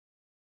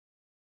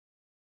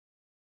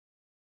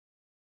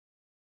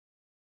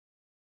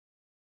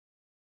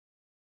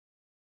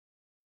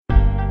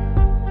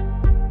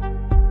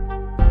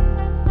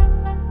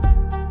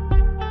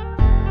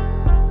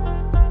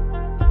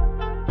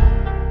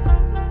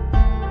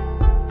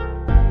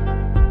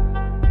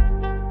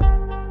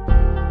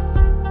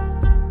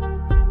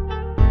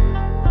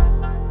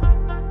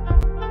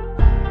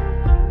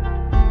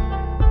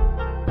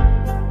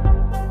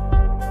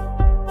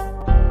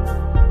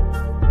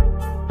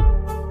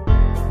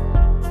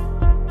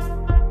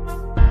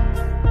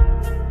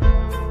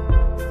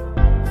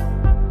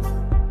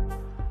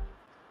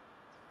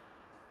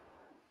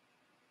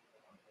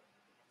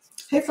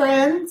Hey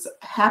friends,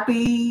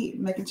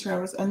 making sure I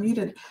was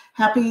unmuted.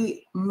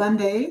 Happy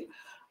Monday.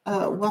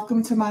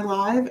 Welcome to my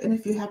live. And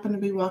if you happen to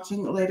be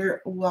watching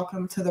later,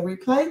 welcome to the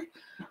replay.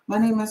 My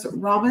name is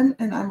Robin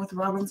and I'm with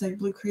Robin's Egg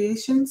Blue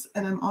Creations.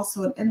 And I'm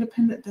also an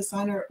independent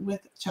designer with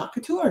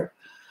Couture.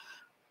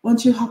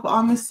 Once you hop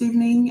on this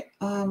evening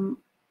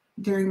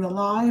during the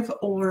live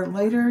or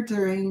later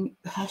during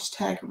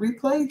hashtag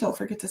replay, don't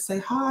forget to say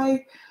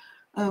hi.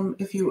 And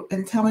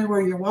tell me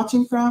where you're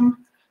watching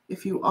from.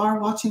 If you are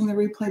watching the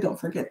replay, don't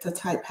forget to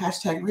type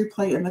hashtag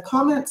replay in the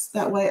comments.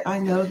 That way I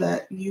know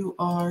that you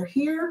are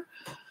here.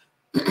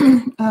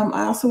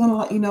 I also want to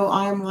let you know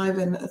I am live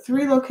in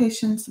 3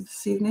 locations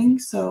this evening.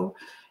 So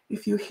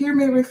if you hear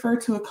me refer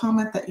to a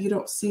comment that you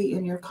don't see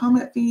in your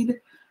comment feed,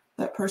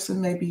 that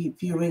person may be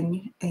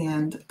viewing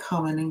and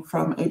commenting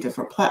from a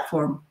different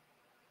platform.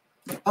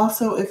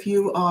 Also, if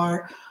you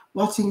are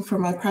watching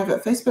from my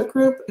private Facebook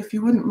group, if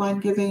you wouldn't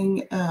mind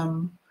giving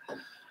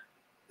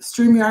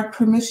StreamYard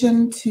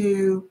permission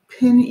to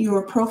pin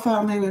your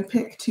profile name and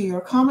pic to your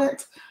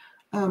comment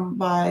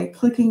by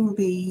clicking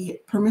the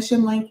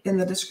permission link in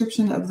the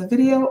description of the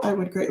video, I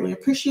would greatly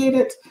appreciate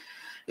it.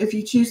 If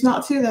you choose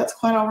not to, that's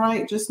quite all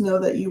right. Just know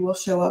that you will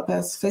show up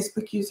as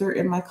Facebook user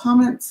in my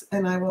comments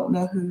and I won't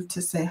know who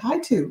to say hi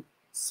to.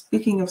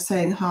 Speaking of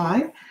saying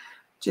hi,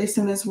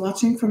 Jason is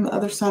watching from the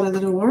other side of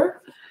the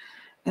door,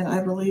 and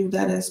I believe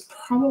that is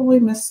probably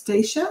Miss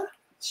Stacia.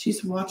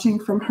 She's watching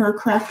from her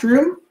craft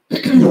room.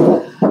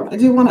 I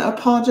do want to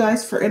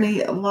apologize for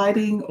any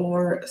lighting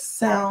or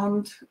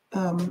sound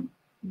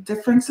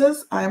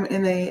differences. I'm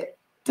in a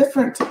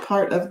different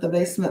part of the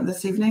basement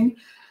this evening,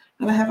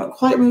 and I haven't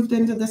quite moved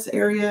into this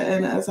area,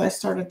 and as I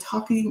started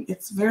talking,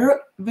 it's very,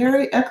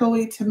 very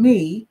echoey to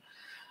me.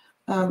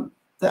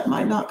 That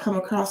might not come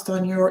across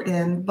on your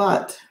end,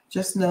 but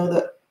just know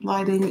that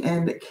lighting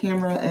and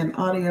camera and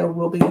audio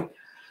will be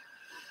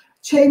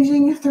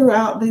changing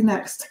throughout the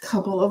next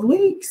couple of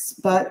weeks,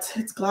 but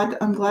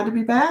I'm glad to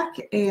be back.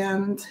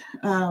 And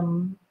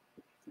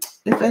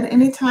if at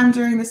any time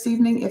during this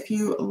evening, if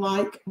you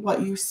like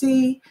what you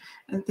see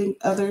and think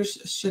others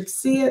should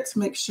see it,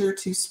 make sure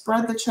to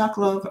spread the Chuck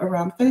love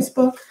around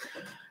Facebook,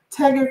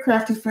 tag your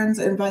crafty friends,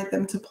 invite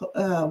them to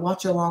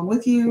watch along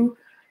with you,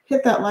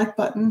 hit that like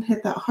button,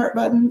 hit that heart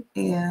button,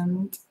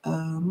 and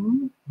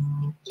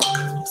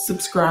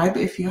subscribe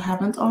if you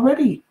haven't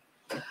already.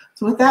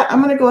 So with that,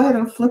 I'm going to go ahead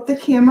and flip the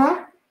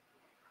camera.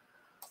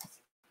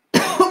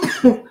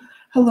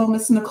 Hello,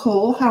 Miss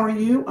Nicole. How are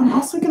you? I'm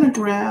also going to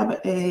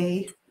grab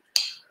a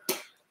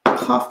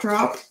cough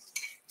drop.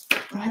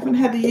 I haven't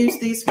had to use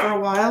these for a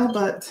while,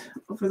 but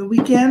over the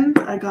weekend,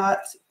 I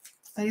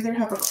either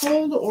have a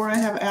cold or I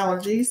have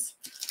allergies.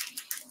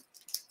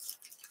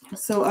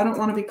 So I don't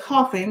want to be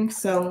coughing,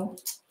 so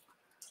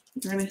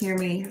you're going to hear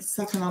me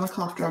sucking on a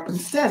cough drop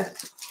instead.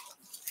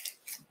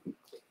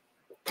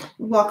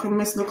 Welcome,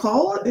 Miss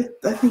Nicole.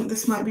 I think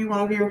this might be one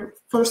of your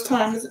first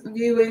times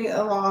viewing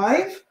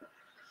live.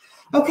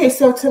 Okay,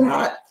 so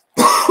tonight,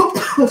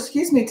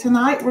 excuse me,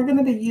 tonight we're going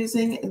to be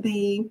using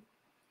the,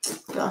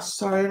 gosh,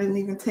 sorry, I didn't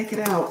even take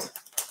it out.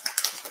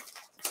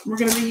 We're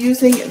going to be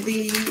using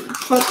the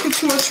Club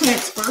Couture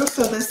transfer.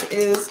 So this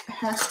is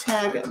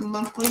hashtag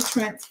monthly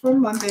transfer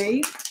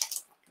Monday.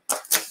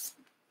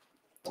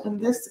 And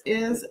this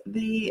is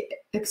the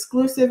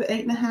exclusive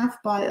 8.5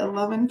 by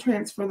 11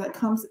 transfer that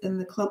comes in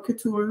the Club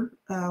Couture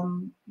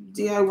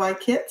DIY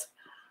kit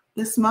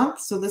this month.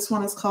 So this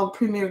one is called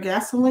Premier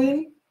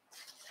Gasoline.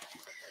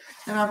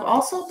 And I've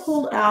also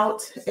pulled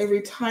out a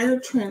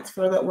retired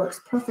transfer that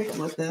works perfect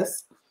with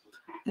this.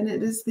 And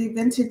it is the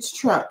vintage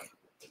truck.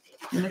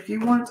 And if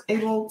you weren't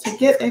able to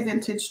get a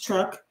vintage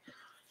truck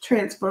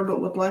transfer but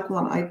would like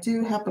one, I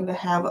do happen to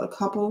have a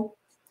couple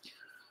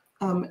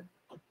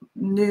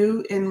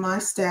new in my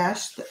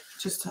stash.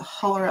 Just to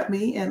holler at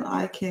me and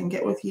I can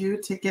get with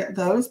you to get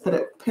those, but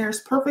it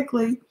pairs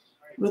perfectly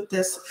with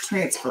this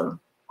transfer.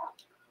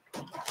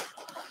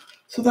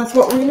 So that's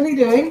what we're going to be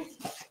doing.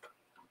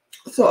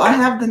 So I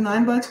have the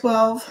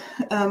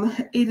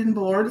 9x12 Eden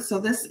board. So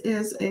this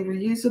is a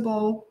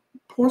reusable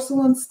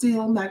porcelain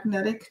steel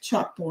magnetic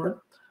chalkboard.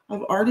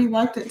 I've already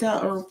wiped it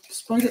down or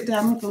sprayed it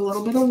down with a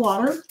little bit of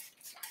water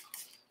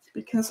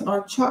because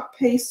our chalk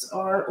pastes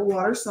are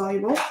water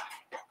soluble.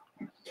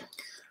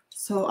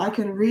 So I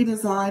can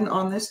redesign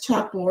on this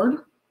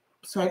chalkboard.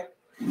 So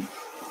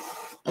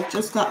I've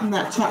just gotten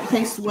that chalk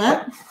paste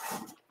wet.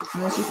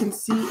 And as you can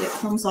see, it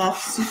comes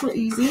off super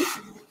easy.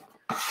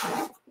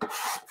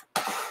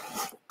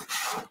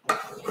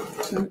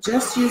 So I'm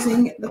just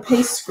using the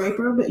paste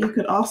scraper, but you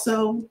could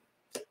also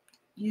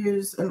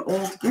use an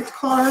old gift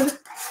card.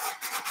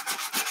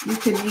 You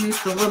could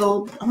use the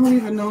little, I don't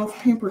even know if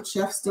Pampered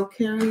Chef still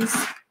carries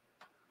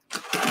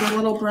the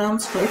little brown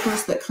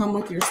scrapers that come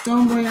with your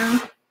stoneware.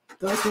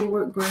 Those would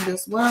work great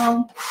as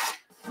well.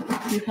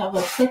 If you have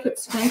a Cricut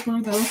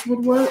scraper, those would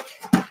work.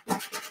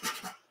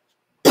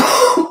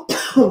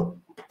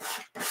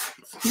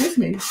 Excuse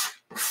me.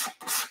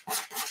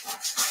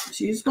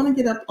 So you're just going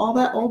to get up all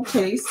that old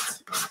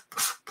paste.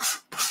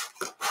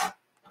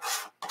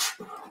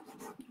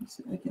 Let's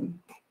see if I can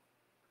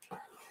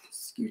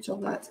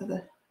that to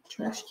the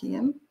trash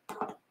can.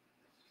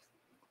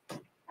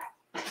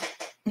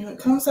 And it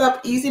comes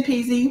up easy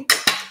peasy.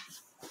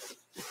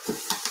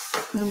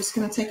 I'm just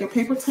going to take a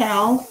paper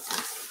towel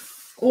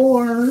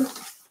or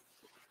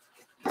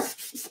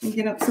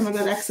get up some of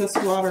that excess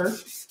water.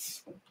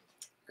 You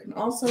can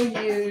also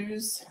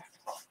use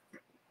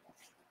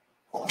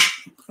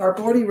our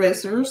board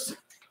erasers.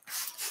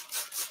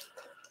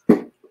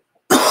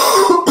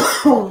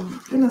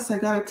 Oh, goodness, I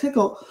got a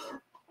tickle.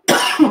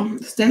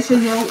 Stacia,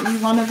 you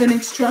want a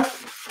vintage truck?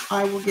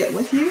 I will get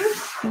with you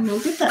and we'll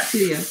get that to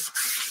you.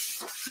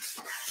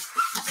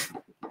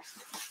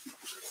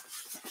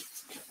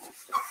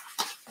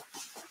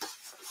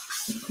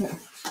 Okay.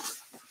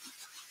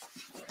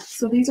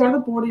 So these are the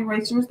board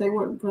erasers. They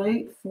work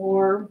great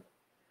for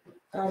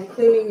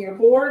cleaning your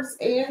boards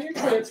and your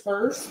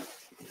transfers.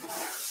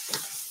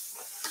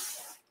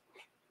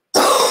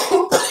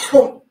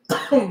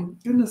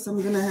 Goodness,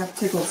 I'm going to have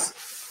tickles.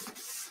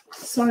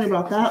 Sorry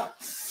about that.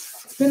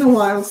 It's been a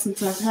while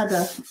since I've had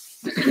to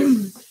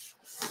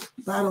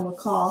battle a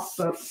cough,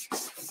 but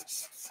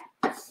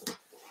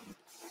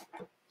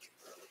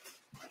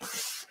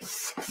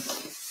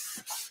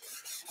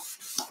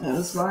that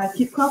is why I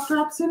keep cough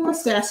drops in my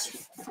stash,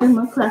 in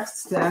my craft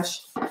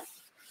stash.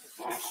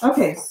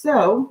 Okay,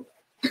 so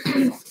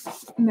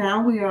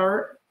now we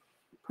are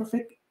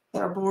perfect.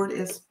 Our board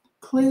is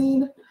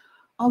clean,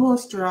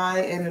 almost dry,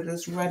 and it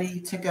is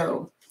ready to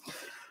go.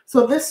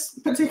 So this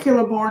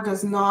particular board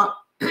does not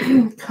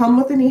come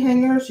with any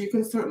hangers. You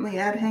can certainly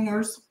add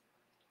hangers,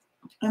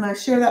 and I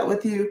share that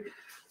with you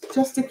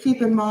just to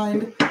keep in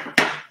mind.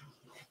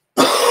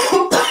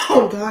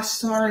 Oh gosh,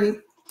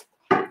 sorry.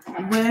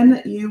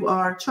 When you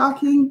are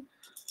chalking,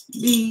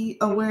 be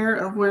aware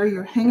of where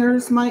your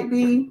hangers might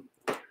be.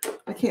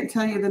 I can't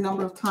tell you the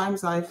number of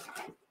times I've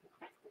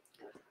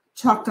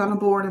chalked on a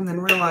board and then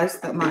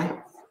realized that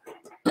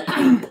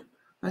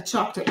I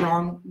chalked it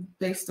wrong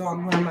based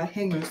on where my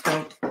hangers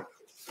go.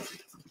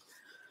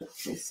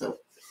 Okay,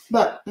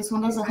 but this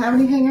one doesn't have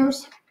any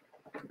hangers,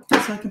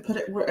 so I can put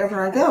it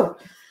wherever I go.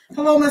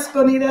 Hello, Miss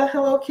Bonita.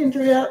 Hello,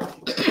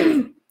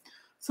 Kendria.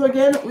 So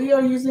again, we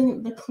are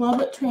using the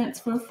Club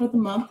Transfer for the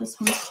month. This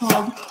one's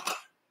called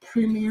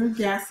Premier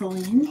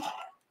Gasoline.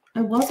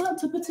 I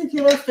wasn't a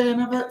particular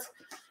fan of it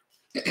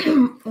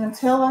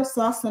until I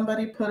saw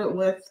somebody put it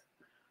with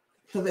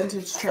the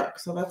vintage truck.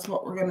 So that's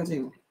what we're going to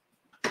do.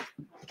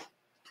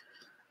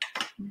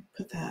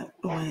 Put that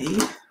away.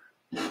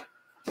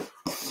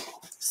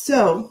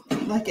 So,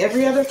 like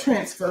every other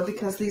transfer,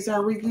 because these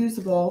are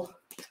reusable,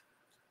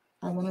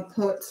 I want to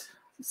put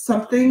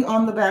something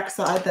on the back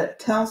side that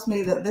tells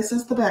me that this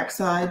is the back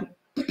side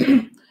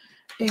and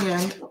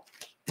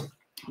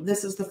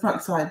this is the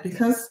front side.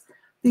 Because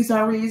these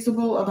are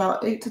reusable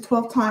about 8 to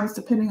 12 times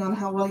depending on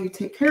how well you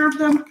take care of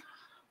them,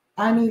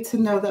 I need to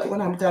know that when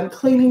I'm done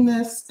cleaning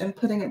this and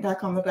putting it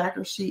back on the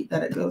backer sheet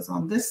that it goes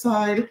on this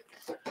side,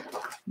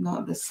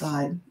 not this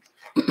side.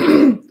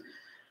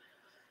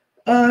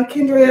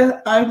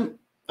 Kendria, I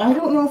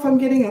don't know if I'm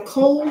getting a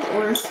cold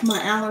or if my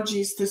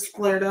allergies just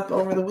flared up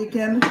over the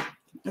weekend.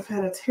 I've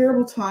had a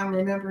terrible time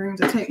remembering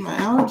to take my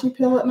allergy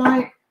pill at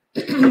night.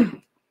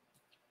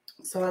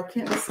 So I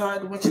can't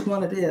decide which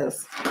one it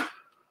is.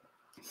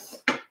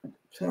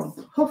 So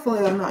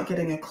hopefully I'm not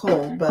getting a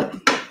cold, but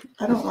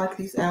I don't like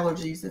these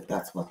allergies if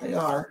that's what they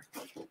are.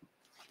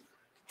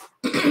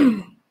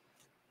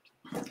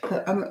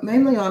 But I'm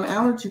mainly on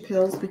allergy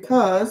pills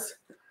because,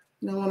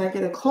 you know, when I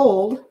get a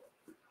cold,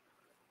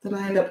 then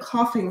I end up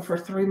coughing for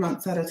 3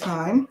 months at a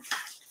time.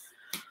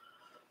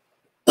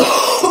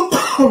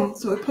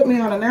 So it put me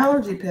on an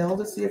allergy pill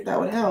to see if that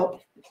would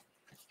help.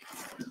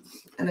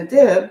 And it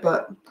did,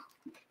 but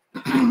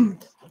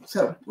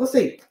so we'll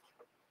see.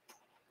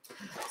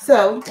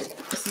 So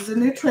this is a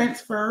new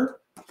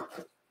transfer.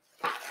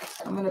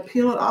 I'm going to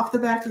peel it off the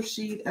backer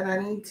sheet and I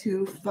need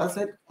to fuzz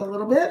it a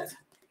little bit.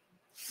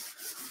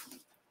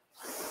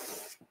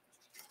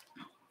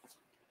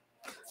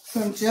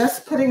 So I'm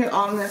just putting it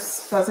on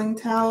this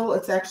fuzzing towel.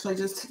 It's actually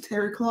just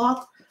terry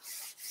cloth.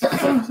 So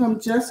I'm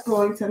just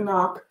going to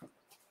knock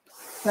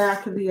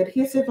back the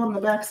adhesive on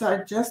the back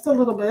side just a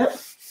little bit.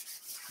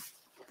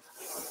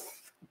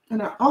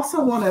 And I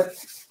also want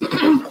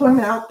to point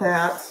out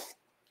that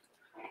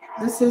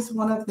this is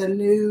one of the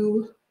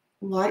new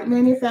light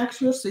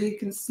manufacturers, so you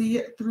can see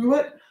it through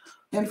it.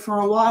 And for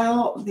a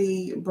while,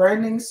 the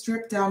branding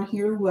strip down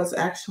here was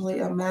actually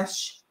a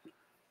mesh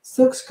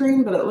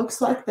silkscreen, but it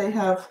looks like they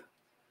have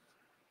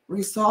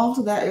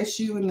resolved that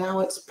issue and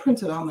now it's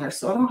printed on there.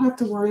 So I don't have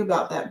to worry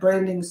about that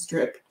branding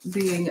strip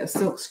being a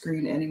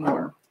silkscreen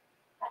anymore.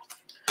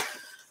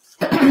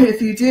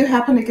 If you do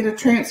happen to get a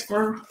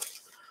transfer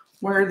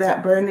where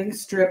that branding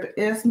strip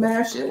is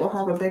mesh, it will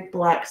have a big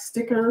black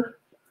sticker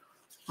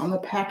on the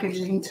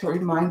packaging to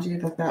remind you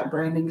that that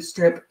branding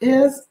strip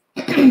is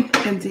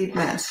indeed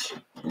mesh.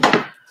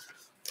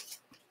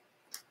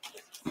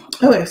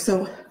 Okay,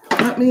 so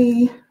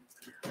I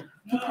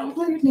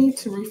probably need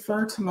to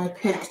refer to my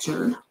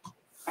picture.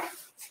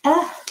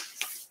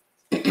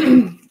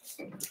 And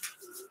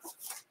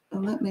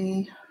let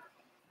me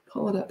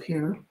pull it up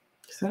here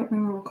because I don't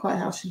remember quite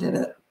how she did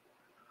it.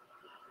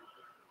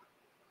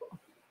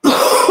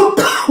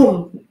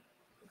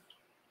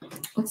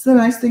 What's the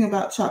nice thing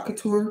about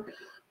Couture?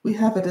 We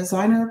have a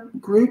designer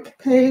group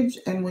page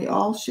and we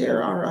all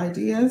share our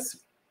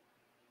ideas.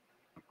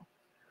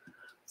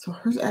 So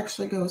hers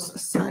actually goes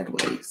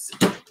sideways.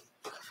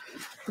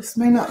 This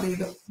may not be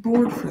the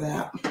board for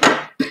that.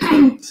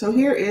 So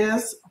here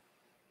is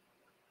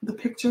the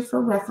picture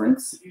for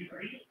reference.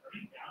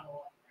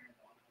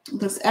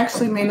 This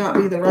actually may not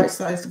be the right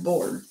sized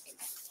board,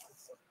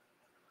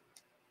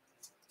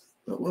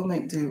 but we'll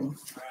make do.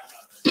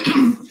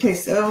 Okay,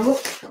 so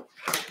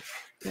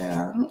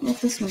yeah, I don't know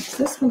if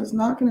this one is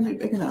not going to be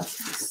big enough.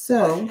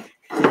 So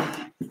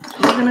we're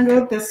going to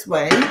go this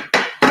way.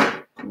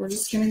 We're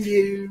just going to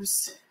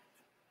use,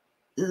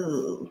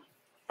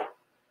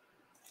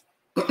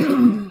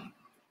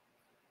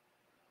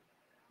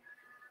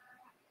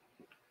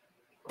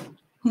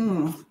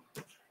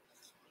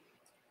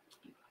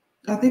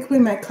 I think we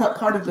may cut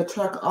part of the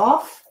truck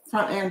off,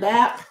 front and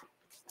back.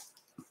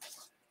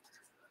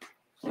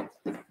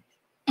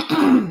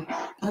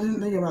 I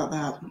didn't think about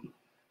that.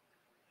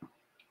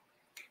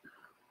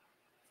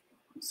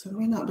 So I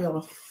may not be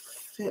able to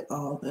fit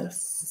all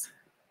this.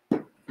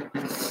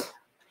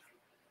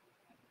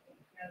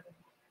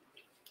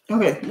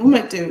 Okay, we'll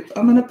make do.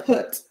 I'm going to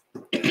put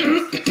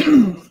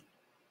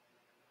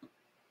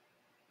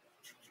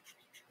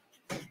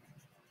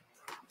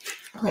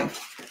okay,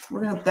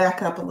 we're going to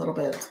back up a little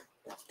bit.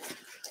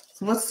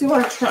 So let's do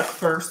our truck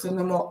first, and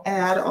then we'll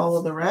add all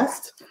of the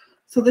rest.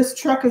 So this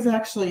truck is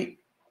actually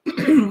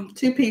 2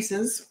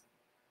 pieces.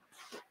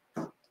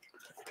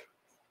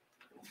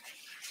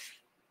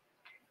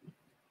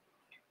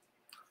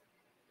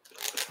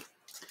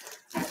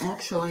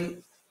 Actually,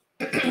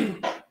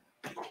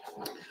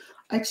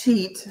 I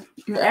cheat.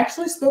 You're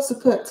actually supposed to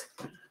put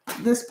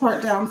this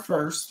part down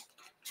first,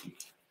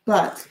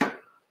 but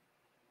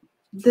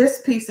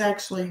this piece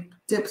actually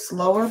dips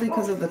lower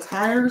because of the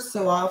tires.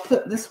 So I'll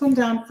put this one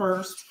down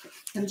first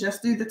and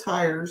just do the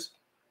tires.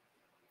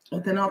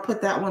 And then I'll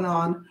put that one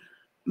on,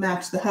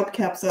 match the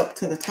hubcaps up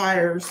to the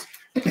tires.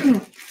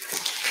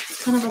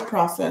 It's kind of a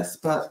process,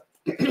 but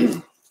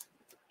in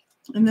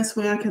this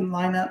way I can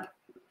line up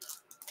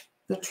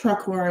the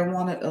truck where I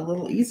want it a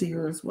little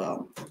easier as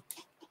well.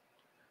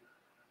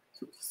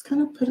 So just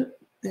kind of put it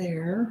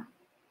there.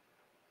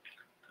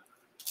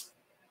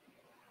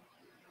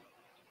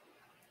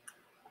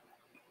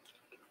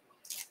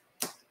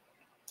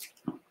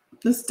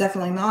 This is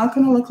definitely not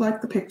going to look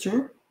like the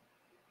picture.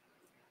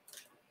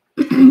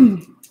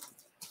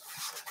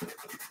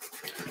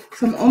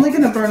 So I'm only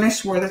going to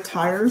burnish where the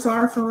tires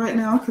are for right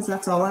now because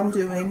that's all I'm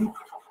doing.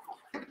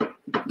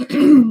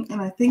 And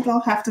I think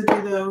I'll have to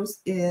do those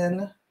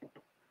in,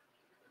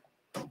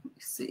 let me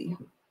see.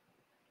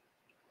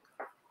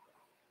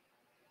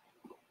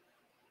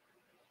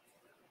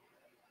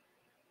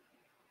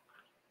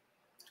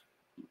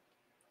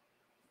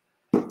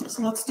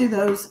 So let's do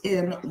those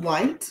in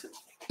white.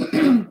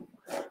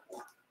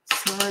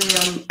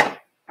 Sorry,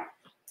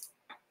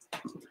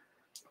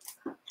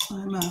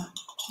 I'm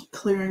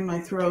clearing my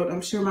throat.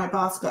 I'm sure my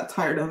boss got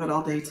tired of it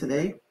all day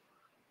today.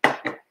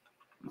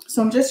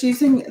 So I'm just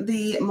using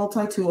the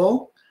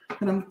multi-tool,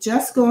 and I'm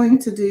just going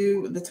to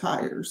do the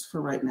tires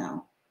for right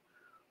now.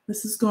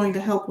 This is going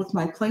to help with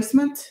my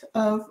placement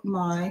of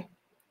the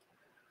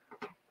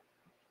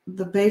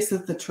base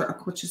of the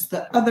truck, which is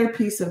the other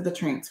piece of the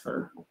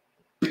transfer.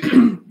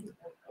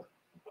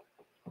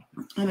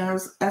 And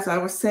as I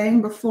was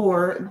saying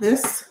before,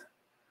 this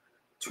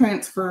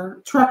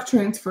truck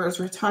transfer is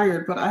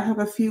retired, but I have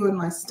a few in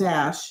my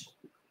stash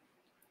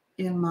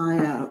in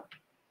my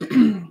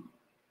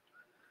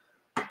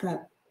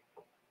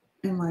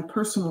in my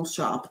personal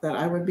shop that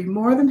I would be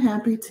more than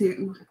happy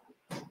to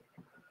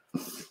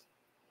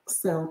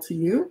sell to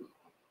you.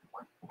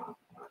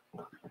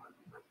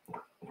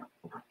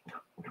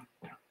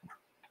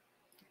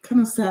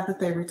 Kind of sad that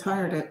they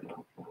retired it.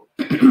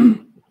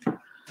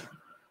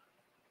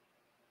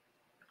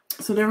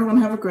 So did everyone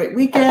have a great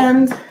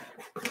weekend?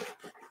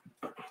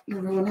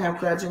 Everyone have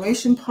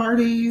graduation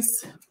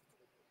parties?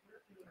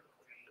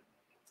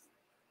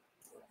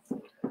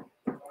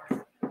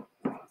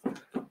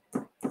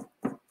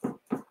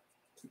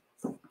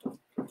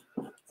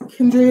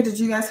 Kendria, did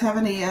you guys have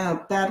any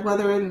bad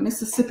weather in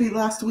Mississippi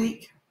last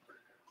week?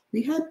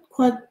 We had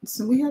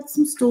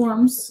some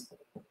storms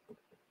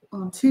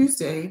on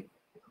Tuesday.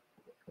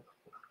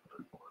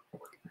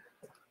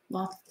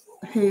 Lots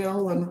of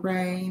hail and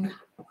rain.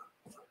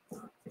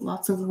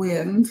 Lots of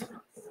wind.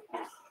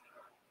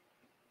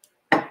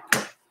 Okay,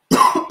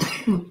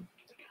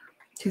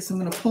 so I'm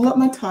going to pull up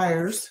my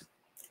tires.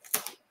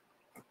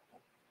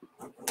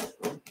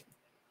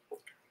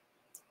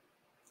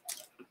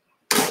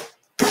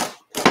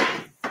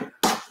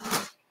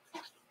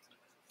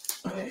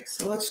 Okay,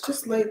 so let's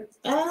just lay,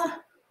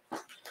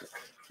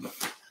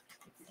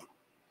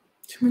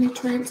 too many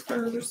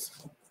transfers.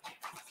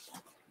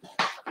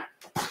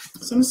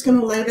 So I'm just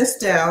going to lay this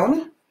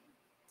down.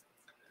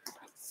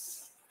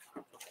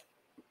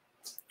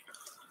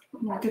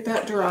 I'll get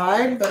that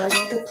dried, but I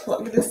need to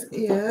plug this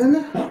in.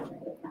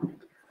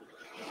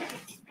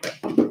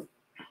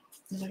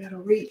 And I gotta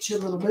reach a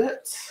little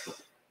bit.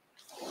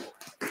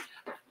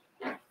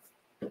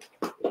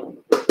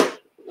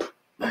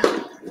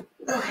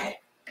 Okay.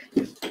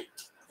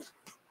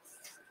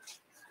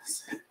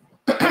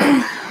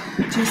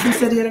 Jason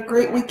said he had a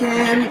great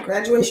weekend,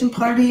 graduation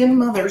party, and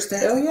Mother's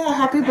Day. Oh yeah,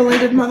 happy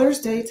belated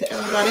Mother's Day to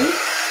everybody.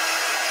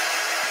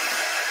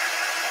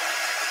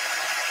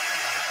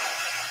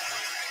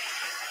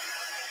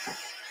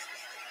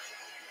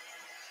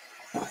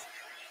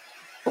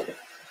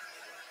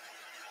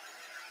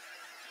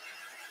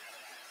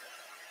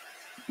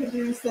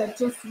 Kadoo said,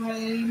 just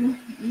Rain,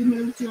 you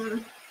moved your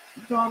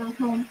daughter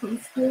home from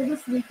school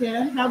this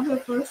weekend. How'd the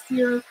first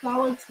year of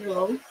college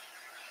go?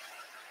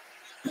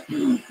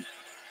 I'm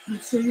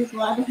sure you're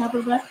glad to have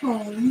her back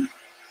home.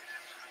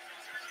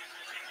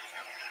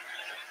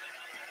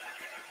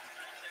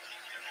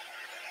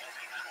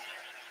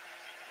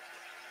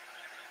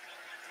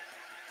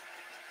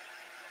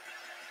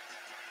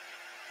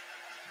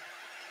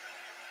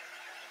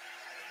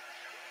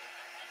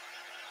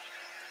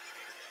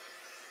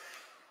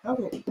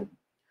 Okay,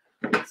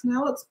 so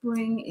now let's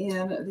bring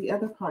in the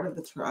other part of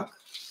the truck.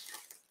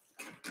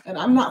 And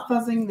I'm not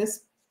fuzzing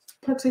this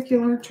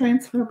particular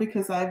transfer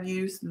because I've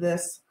used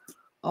this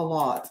a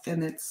lot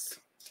and it's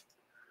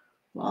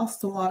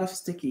lost a lot of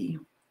sticky.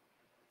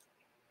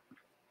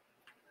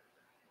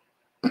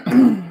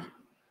 No,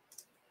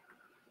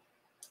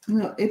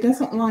 it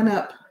doesn't line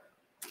up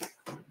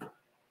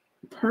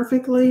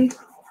perfectly.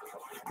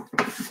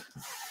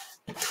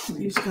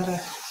 You just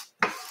gotta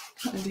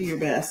do your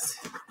best.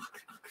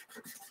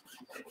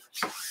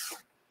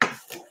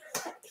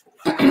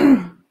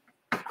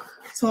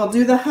 So I'll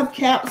do the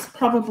hubcaps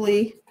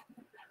probably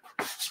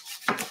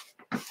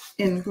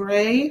in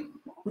gray,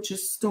 which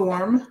is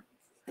Storm.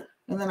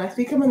 And then I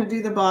think I'm going to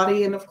do the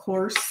body and, of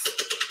course,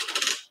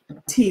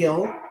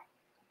 teal.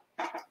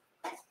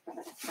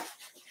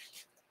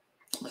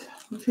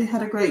 If you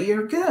had a great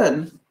year,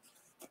 good.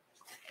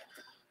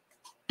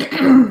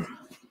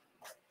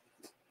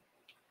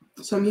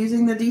 So I'm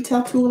using the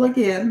detail tool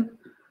again,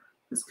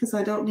 just because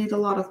I don't need a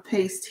lot of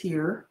paste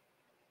here.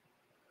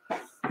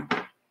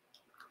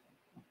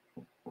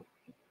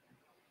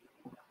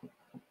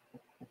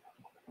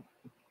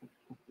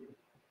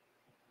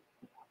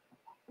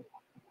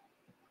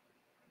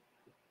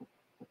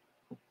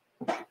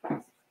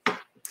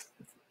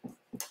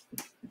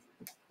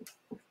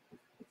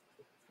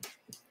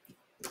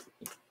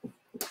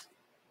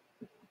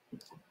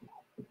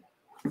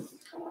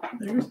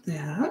 There's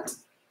that.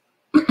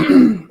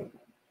 And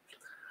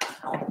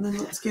then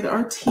let's get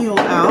our teal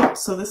out.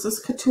 So this is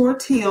Couture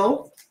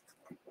teal.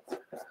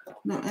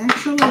 Now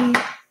actually,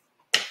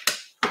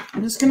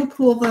 I'm just going to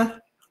pull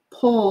the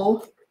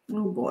pole.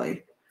 Oh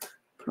boy,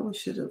 probably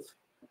should have.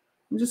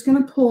 I'm just going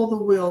to pull the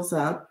wheels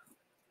up.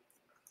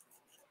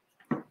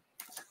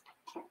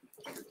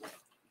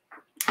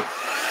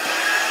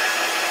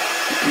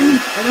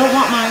 I don't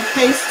want my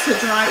paste to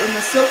dry in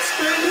the silk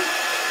screen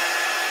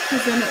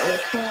because then it will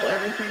pull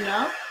everything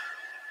up.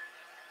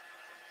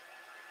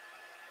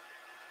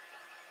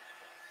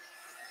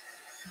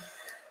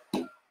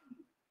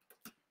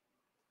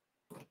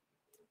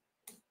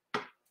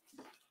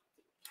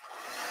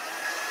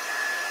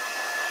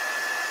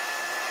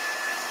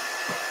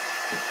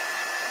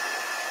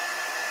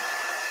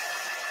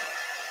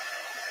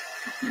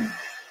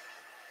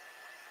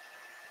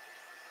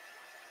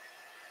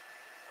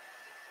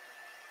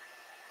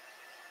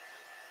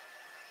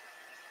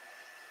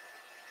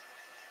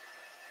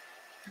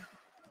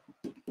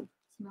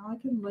 Now I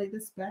can lay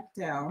this back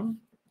down.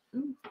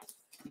 Ooh,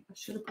 I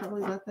should have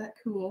probably let that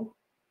cool.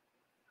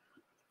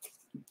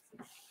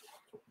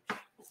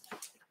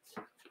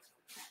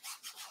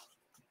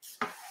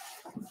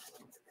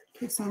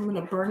 Okay, so I'm going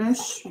to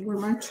burnish where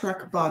my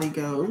truck body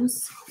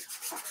goes.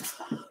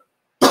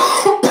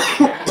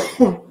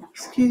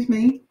 Excuse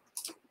me.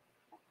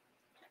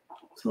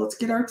 So let's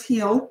get our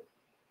teal.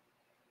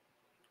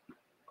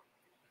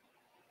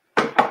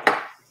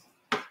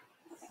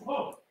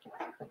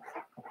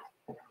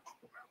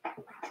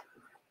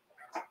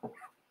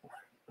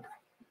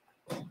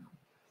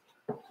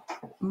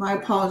 My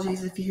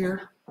apologies if you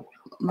hear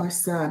my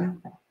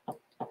son.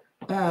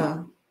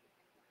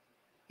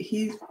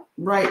 He's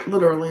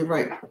literally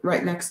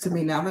right next to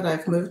me now that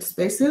I've moved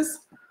spaces.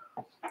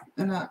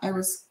 And I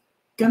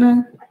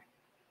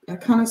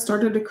kind of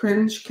started to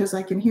cringe because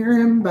I can hear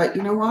him, but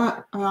you know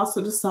what? I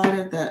also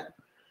decided that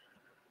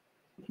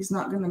he's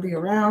not going to be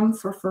around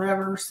for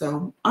forever,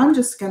 so I'm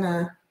just going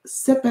to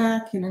sit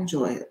back and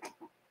enjoy it.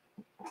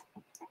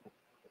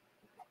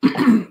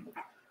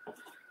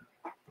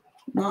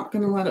 Not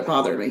going to let it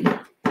bother me.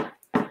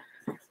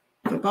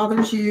 If it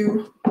bothers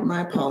you,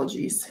 my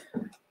apologies.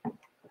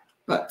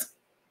 But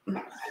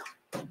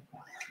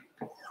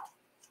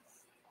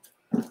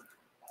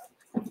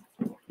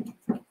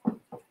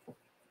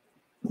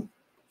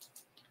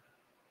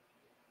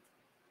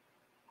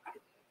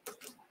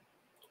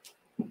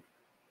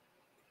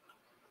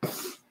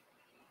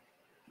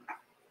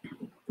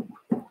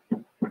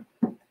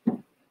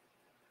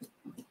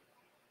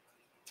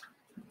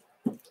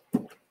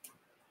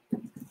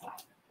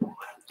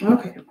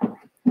Okay,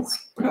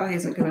 this probably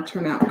isn't going to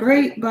turn out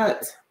great,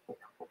 but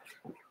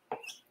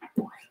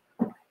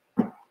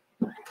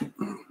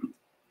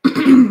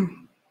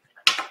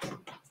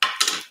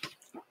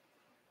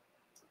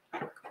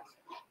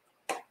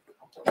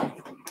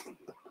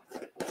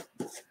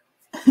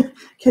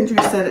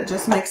Kendra said it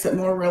just makes it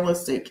more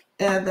realistic,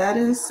 and that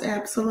is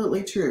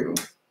absolutely true.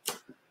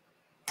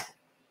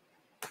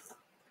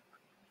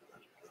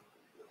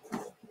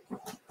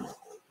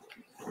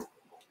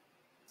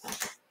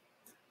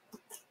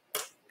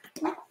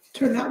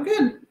 Turned out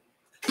good.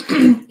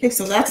 Okay,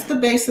 so that's the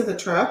base of the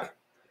truck.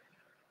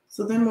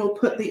 So then we'll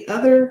put the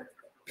other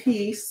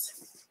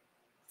piece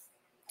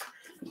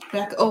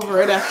back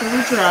over it after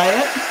we dry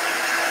it.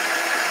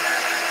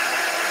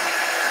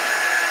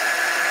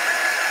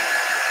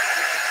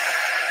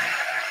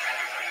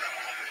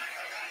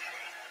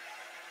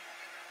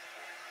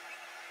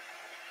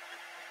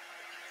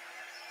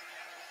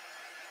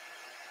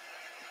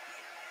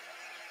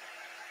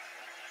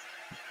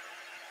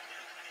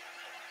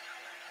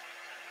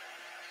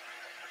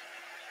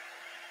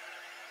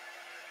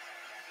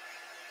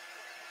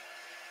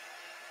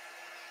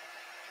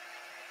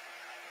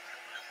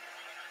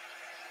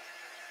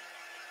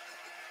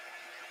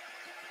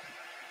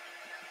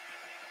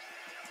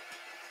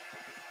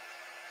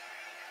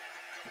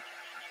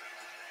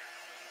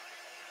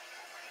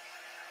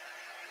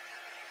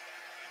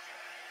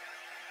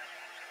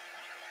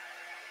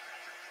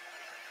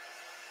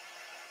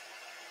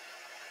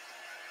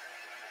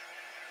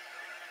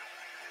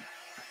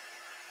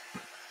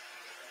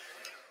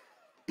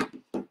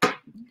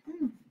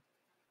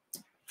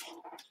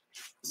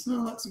 So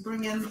let's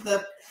bring in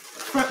the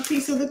front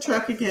piece of the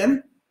truck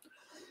again.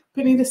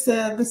 Benita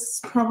said this is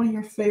probably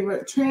your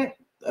favorite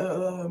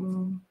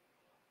oh,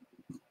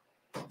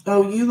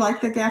 you like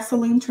the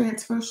gasoline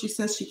transfer? She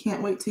says she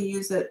can't wait to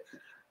use it,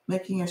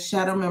 making a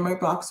shadow memory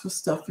box with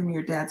stuff from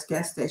your dad's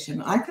gas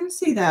station. I can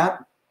see that.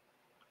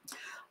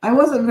 I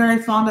wasn't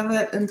very fond of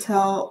it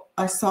until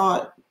I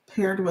saw it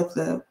paired with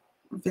the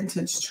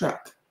vintage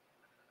truck.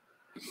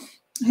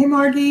 Hey,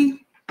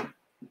 Margie.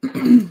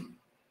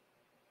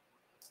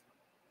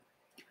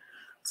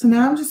 So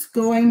now I'm just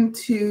going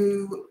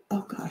to,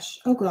 oh gosh,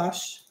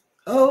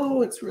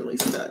 oh, it's really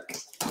stuck.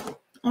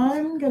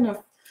 I'm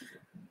gonna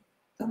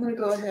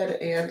go ahead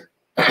and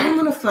I'm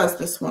gonna fuzz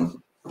this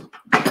one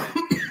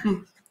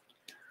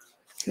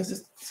because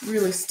it's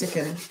really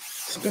sticking,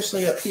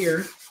 especially up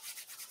here.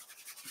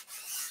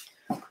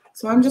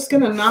 So I'm just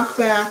gonna knock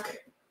back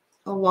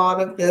a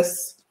lot of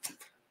this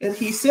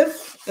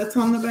adhesive that's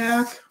on the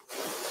back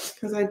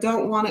because I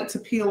don't want it to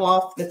peel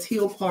off the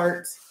teal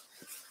parts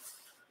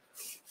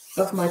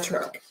of my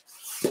truck.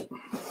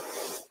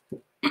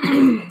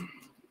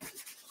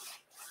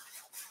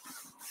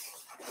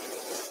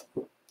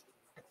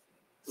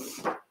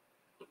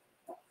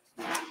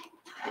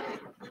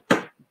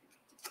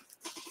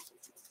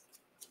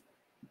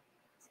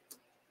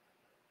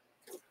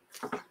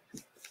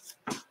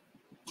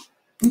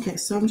 Okay,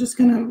 so I'm just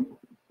going to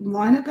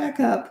line it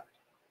back up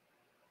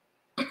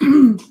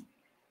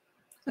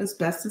as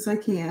best as I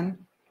can.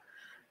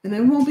 And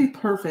it won't be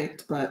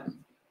perfect, but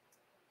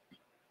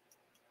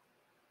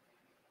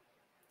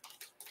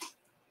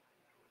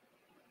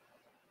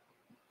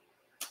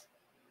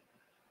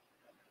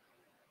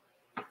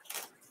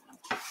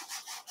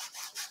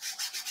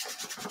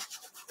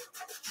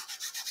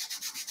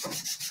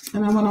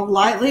and I'm going to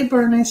lightly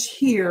burnish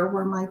here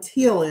where my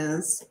teal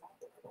is.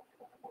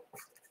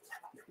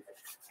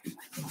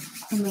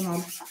 And then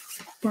I'll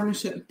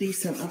burnish it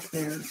decent up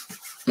there.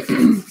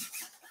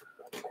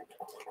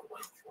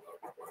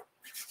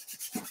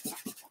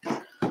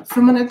 So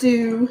I'm going to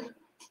do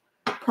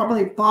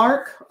probably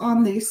bark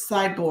on these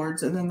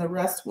sideboards, and then the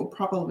rest will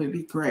probably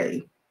be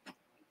gray.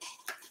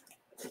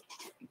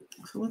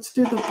 So let's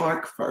do the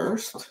bark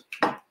first.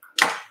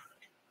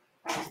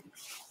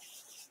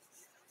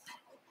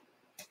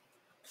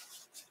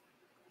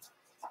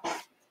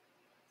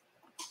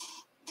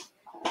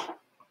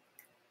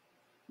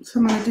 So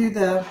I'm going to do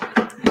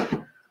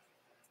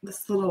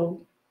this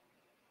little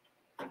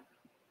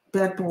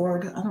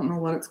bedboard. I don't know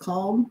what it's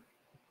called.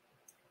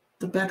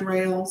 The bed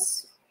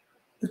rails,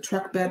 the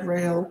truck bed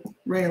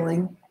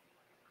railing,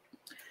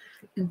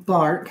 and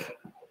bark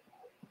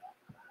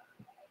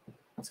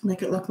to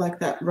make it look like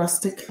that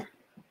rustic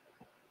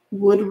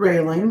wood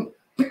railing.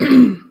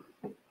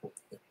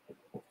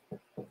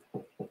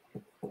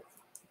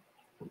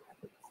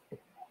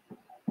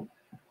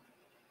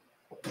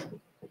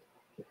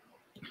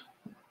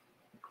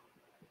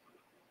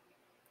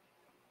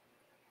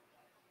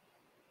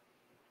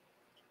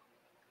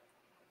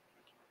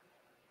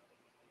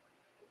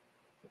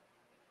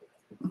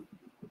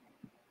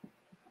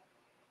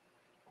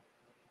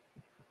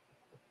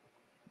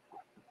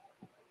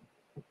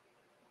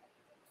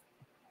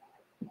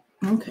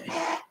 Okay.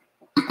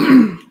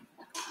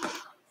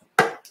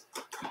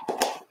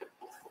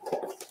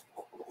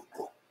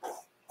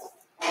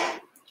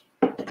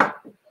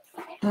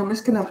 I'm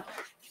just going to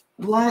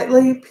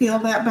lightly peel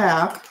that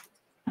back.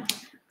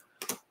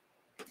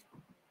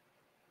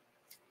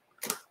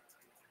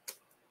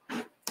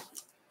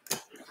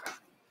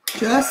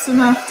 Just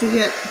enough to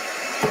get,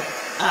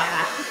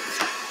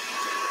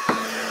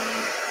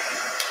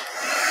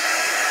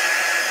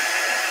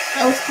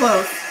 that was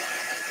close.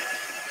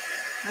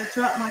 I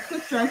dropped my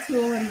quick dry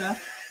tool in the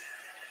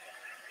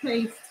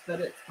paste,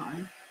 but it's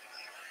fine.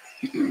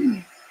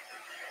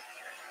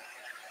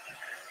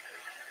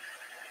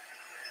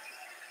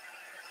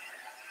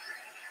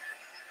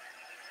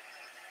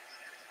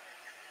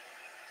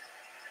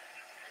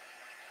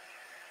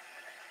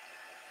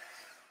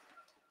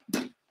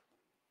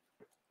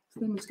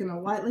 So I'm just going to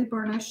lightly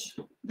burnish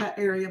that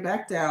area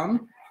back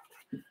down.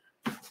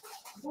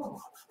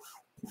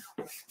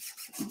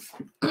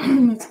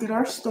 Let's get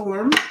our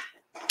storm.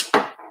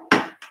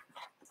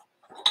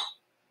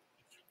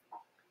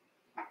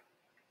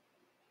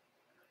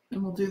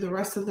 And we'll do the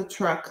rest of the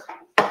truck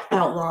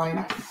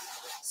outline.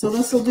 So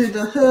this will do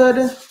the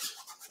hood,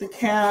 the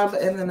cab,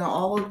 and then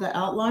all of the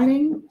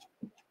outlining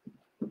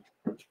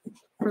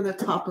for the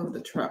top of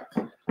the truck.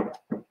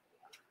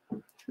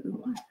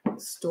 Ooh, my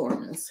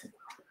storm is,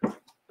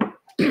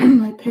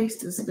 my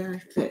paste is very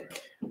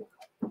thick.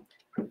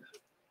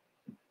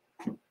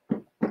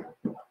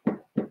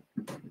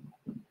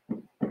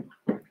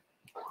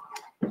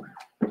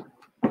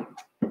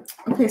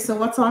 Okay, so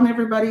what's on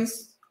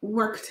everybody's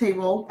work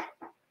table?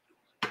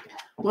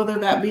 Whether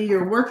that be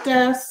your work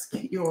desk,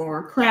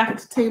 your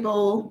craft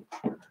table,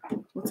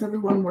 what's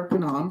everyone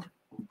working on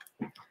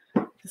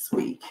this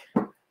week?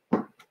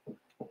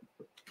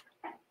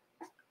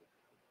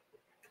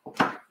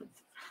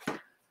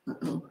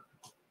 Uh-oh.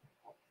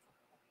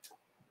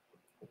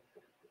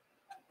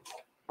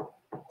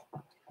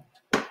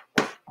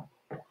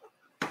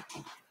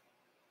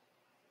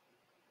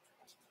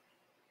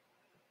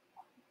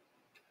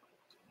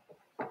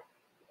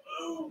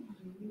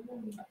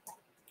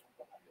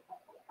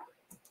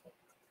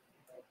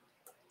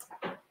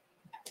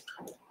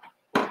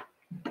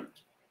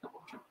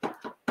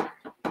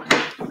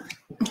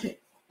 Okay,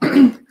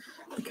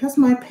 because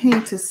my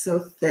paint is so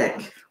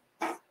thick,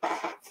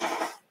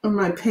 or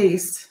my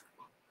paste,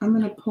 I'm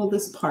going to pull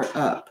this part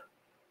up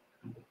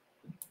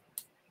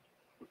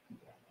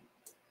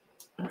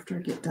after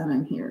I get done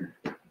in here.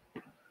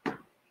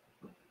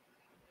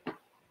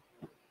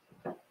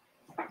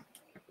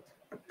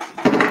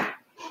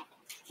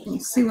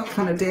 Let's see what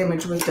kind of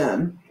damage was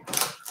done.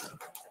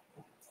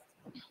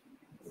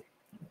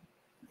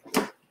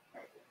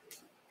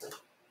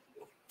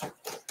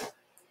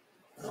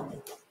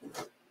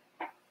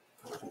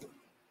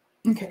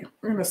 Okay,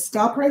 we're going to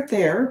stop right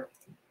there.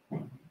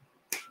 And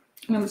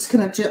I'm just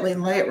going to gently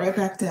lay it right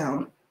back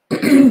down.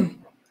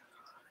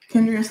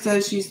 Kendra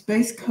says she's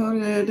base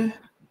coated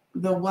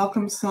the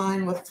welcome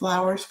sign with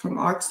flowers from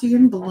Artsy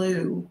and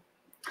Blue.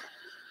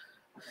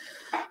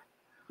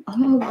 I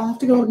don't know, I'll have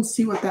to go and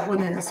see what that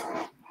one is.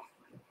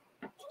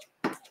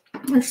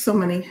 There's so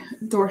many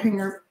door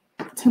hanger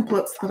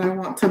templates that I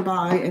want to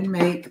buy and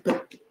make,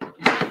 but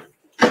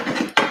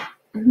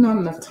there's not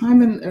enough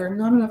time or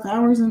not enough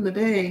hours in the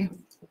day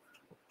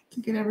to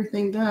get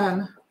everything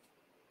done.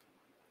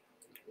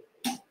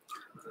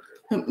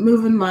 I'm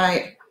moving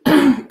my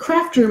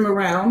craft room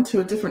around to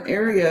a different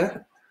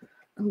area.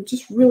 I'm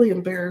just really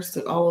embarrassed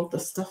at all of the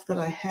stuff that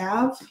I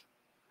have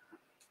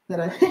that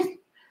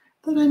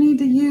I need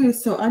to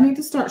use. So I need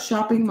to start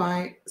shopping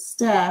my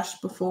stash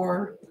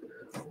before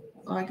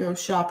I go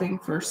shopping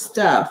for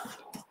stuff,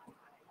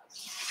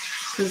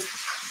 because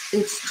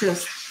it's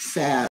just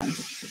sad.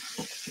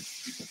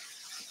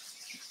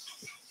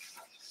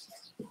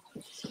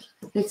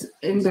 It's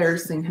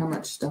embarrassing how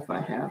much stuff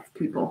I have,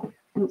 people.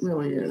 It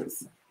really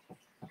is.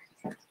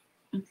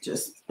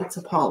 It's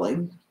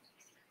appalling.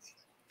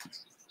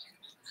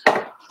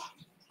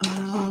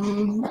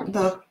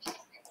 The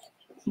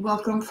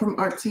welcome from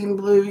Artsy and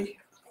Blue.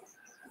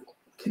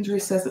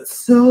 Kendra says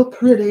it's so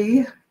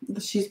pretty.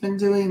 She's been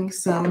doing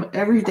some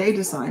everyday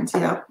designs.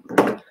 Yep.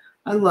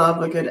 I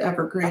love a good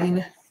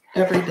evergreen,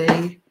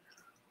 everyday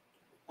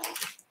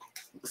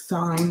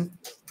sign.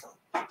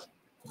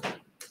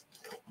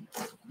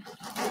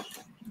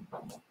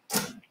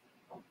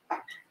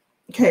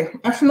 Okay,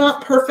 that's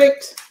not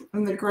perfect.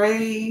 And the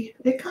gray,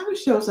 it kind of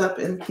shows up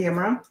in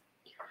camera.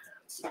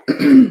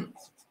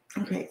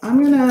 Okay,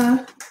 I'm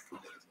gonna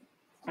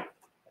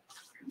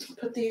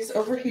put these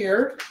over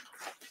here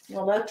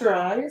while that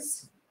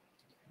dries.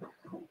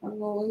 I'm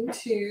going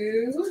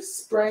to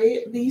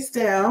spray these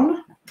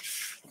down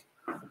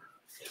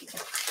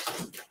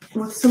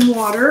with some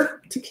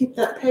water to keep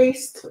that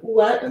paste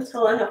wet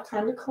until I have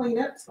time to clean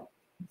it.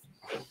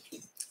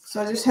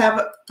 So I just have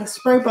a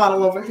spray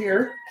bottle over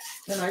here,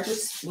 and I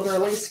just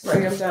literally spray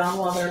them down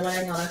while they're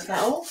laying on a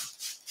towel.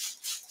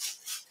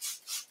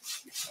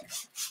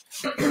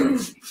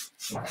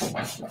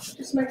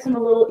 Just makes them a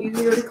little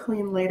easier to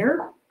clean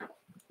later.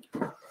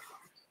 So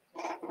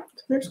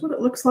there's what it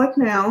looks like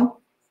now.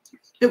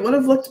 It would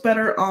have looked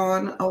better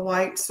on a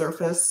white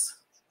surface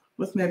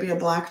with maybe a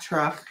black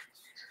truck,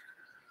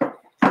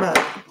 but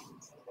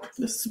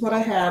this is what I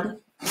had.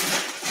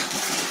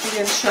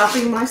 Again,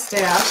 shopping my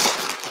stash.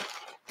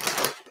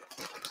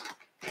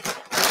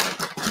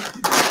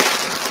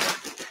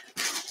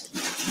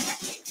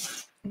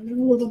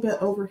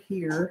 it over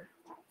here.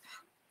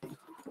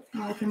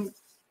 I can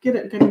get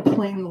it good and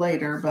clean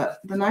later, but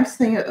the nice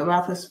thing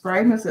about this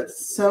frame is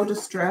it's so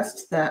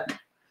distressed that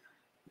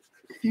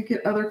if you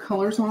get other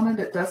colors on it,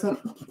 it doesn't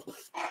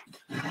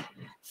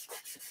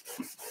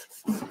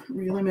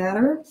really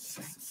matter.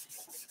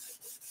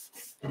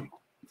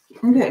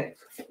 Okay,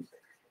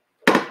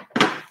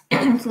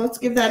 so let's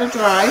give that a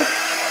dry.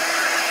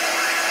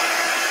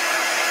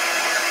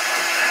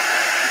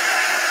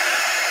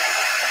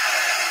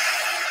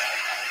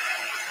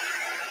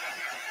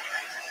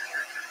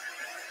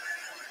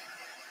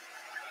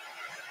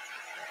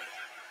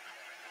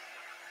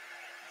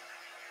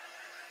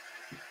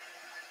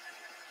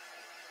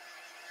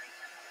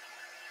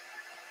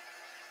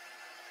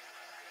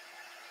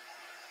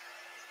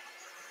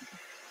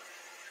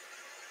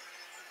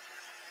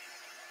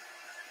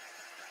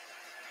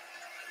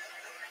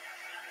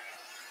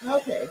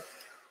 Okay,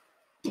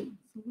 so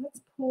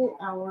let's pull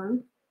our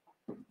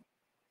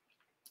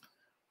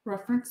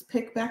reference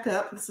pick back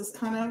up. This is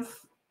kind of,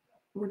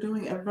 we're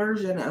doing a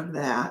version of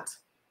that.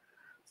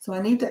 So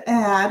I need to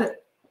add,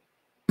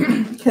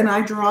 can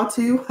I draw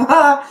too?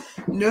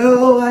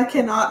 No, I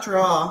cannot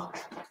draw.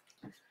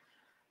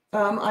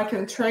 I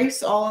can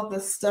trace all of the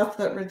stuff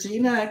that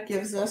Regina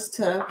gives us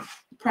to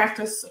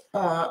practice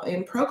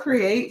in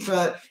Procreate,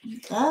 but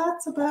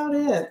that's about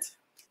it.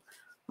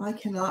 I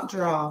cannot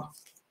draw.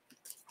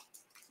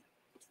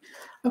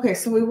 Okay,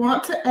 so we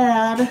want to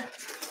add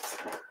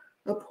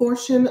a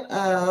portion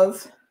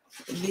of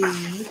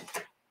the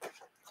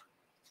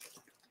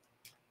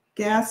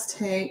gas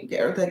tank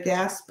or the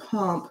gas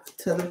pump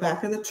to the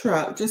back of the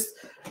truck. Just,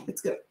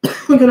 it's going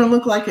to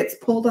look like it's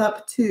pulled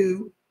up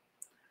to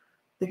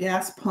the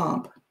gas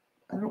pump.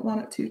 I don't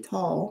want it too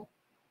tall.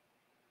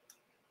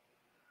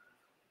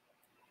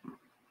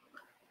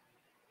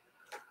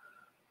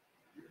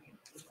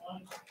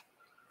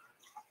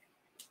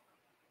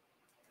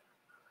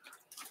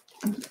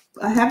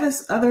 I have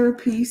this other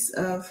piece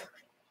of,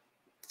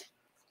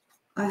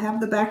 I have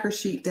the backer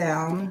sheet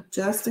down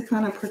just to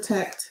kind of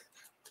protect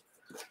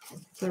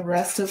the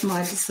rest of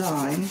my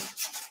design.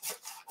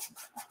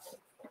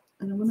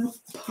 And I'm going to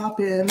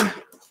pop in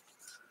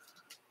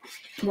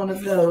one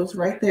of those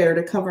right there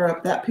to cover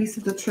up that piece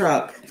of the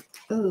truck.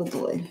 Oh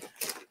boy.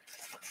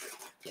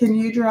 Can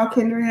you draw,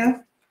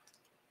 Kendria?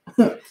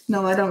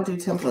 No, I don't do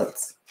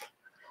templates.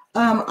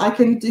 I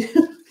can do,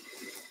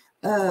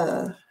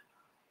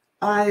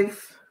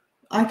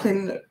 I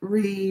can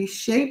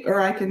reshape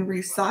or I can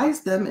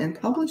resize them in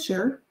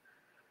Publisher.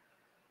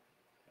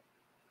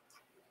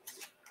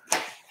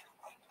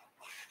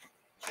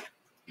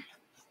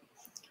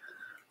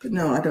 But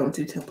no, I don't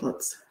do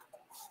templates.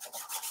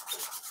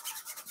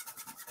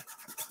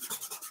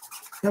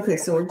 Okay,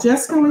 so we're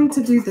just going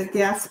to do the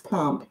gas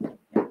pump.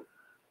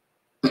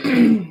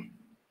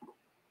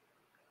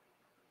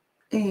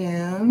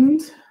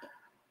 And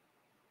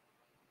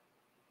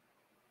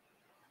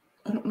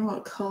I don't know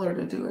what color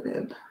to do it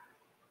in.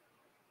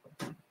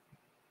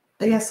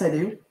 Yes, I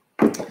do.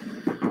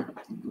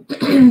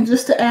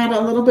 Just to add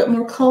a little bit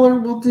more color,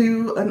 we'll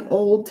do an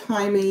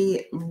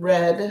old-timey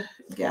red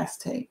gas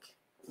tank.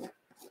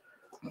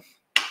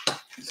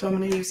 So I'm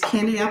going to use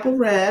Candy Apple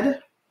Red.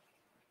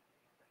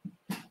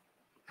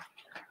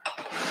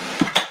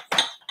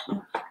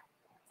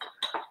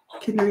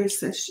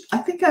 I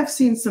think I've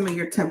seen some of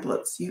your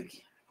templates.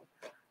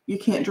 You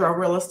can't draw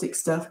realistic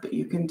stuff, but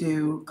you can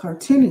do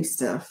cartoony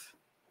stuff.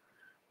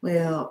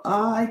 Well,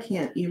 I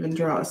can't even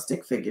draw a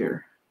stick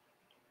figure.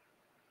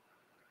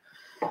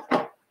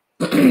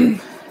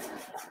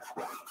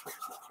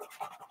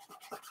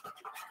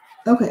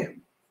 Okay.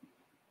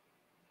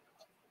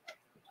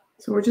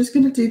 So we're just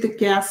going to do the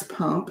gas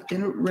pump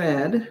in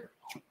red.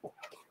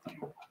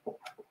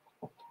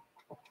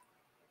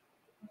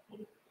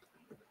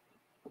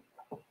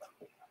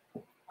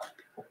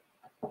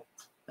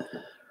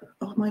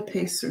 Oh, my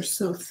pastes are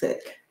so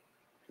thick.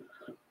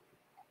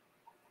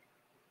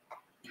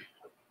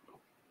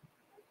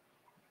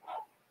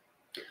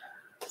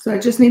 So I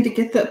just need to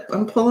get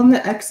I'm pulling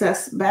the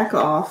excess back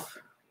off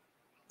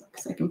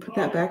because I can put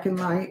that back in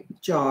my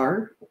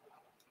jar.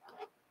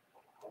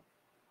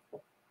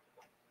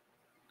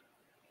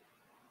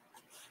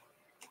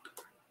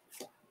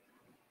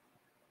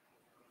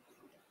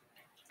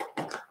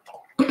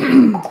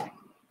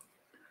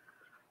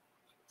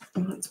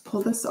 Let's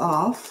pull this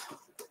off.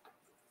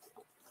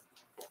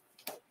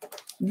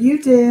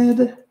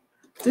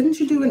 Didn't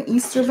you do an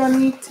Easter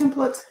Bunny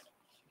template?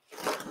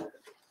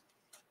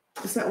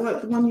 Is that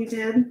what the one you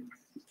did?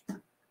 I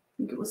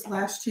think it was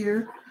last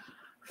year.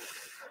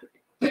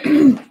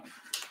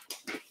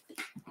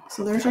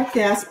 So there's our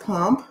gas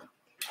pump.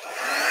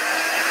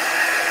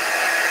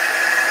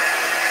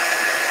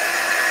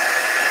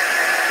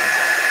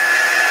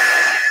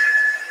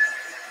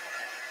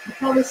 I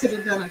probably should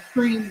have done a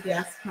cream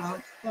gas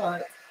pump,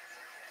 but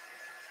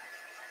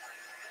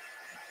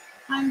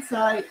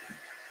hindsight.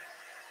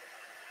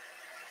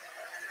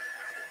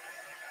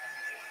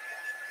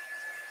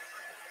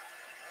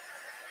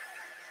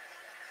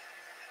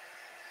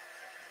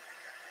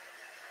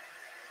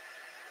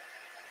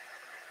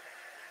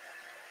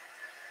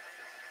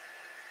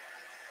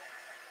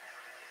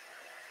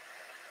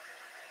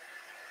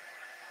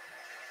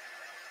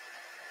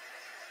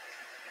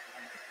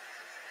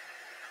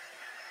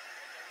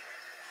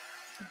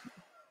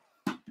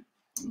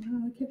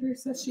 Kendra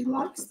says she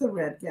likes the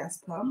red gas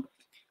pump.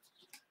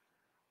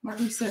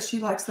 Marty says she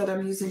likes that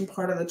I'm using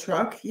part of the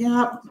truck.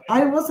 Yeah,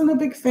 I wasn't a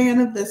big fan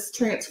of this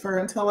transfer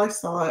until I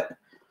saw it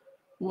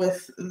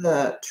with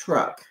the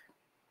truck.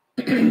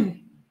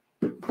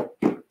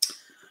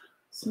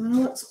 So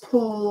now let's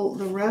pull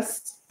the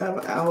rest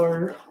of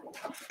our,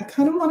 I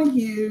kind of want to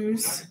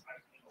use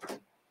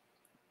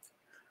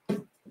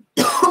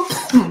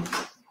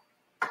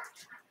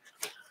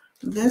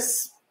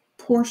this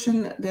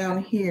portion down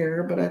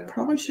here, but I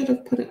probably should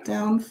have put it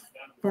down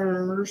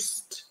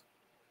first.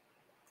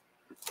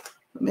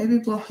 Maybe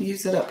we'll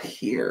use it up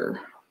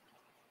here.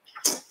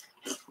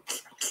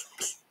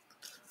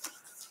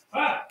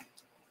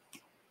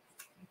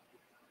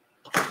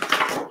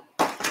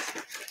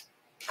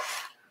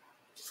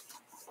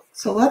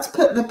 So let's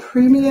put the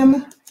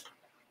premium,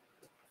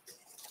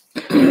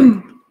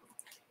 I'm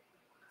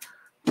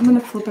going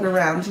to flip it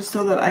around just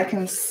so that I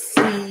can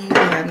see what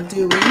I'm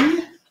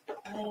doing.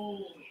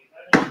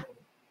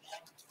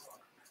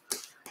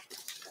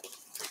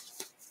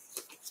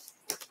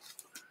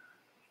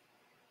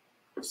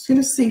 Just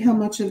going to see how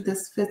much of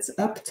this fits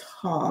up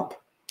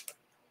top.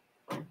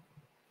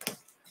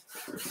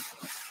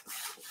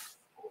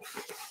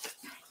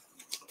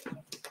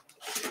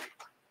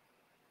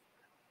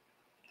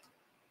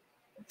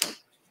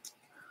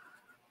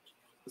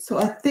 So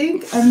I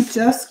think I'm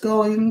just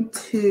going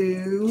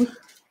to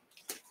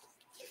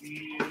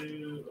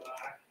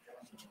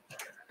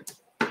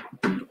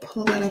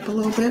pull that up a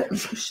little bit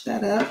and push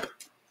that up.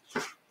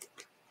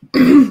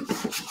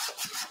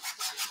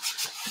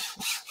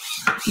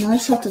 Now I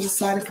just have to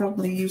decide if I'm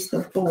going to use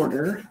the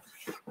border.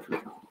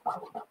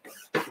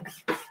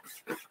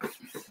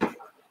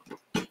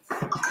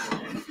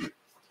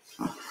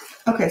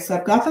 Okay, so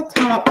I've got the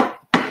top.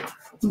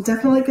 I'm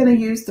definitely going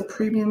to use the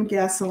premium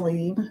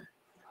gasoline.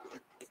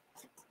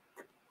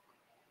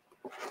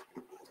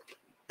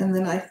 And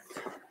then I'm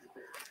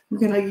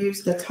going to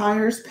use the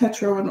tires,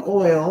 petrol, and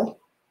oil.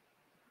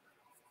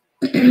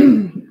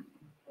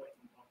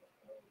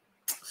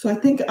 So I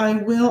think I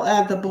will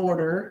add the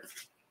border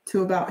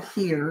to about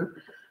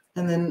here.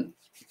 And then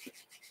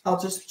I'll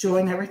just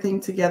join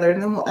everything together.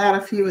 And then we'll add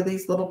a few of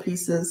these little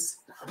pieces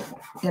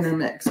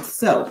intermixed.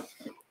 So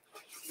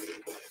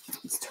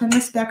let's turn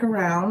this back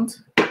around.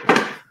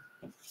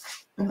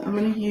 And I'm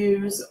going to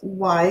use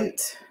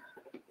white.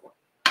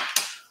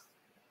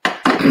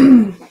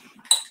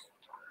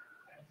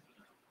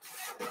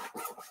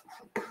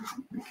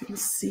 You can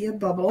see a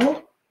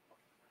bubble.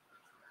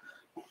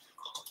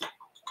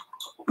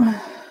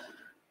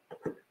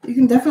 You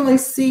can definitely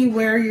see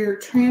where your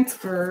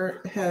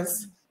transfer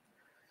has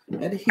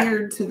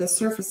adhered to the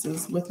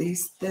surfaces with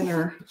these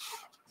thinner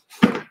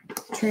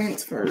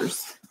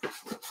transfers.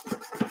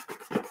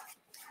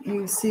 You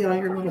can see all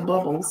your little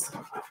bubbles.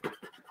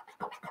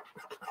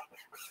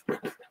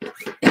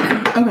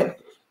 Okay.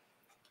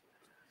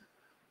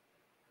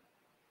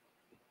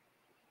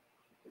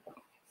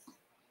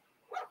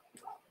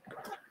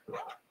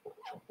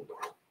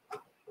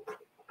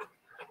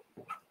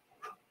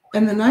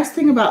 And the nice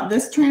thing about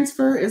this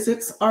transfer is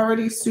it's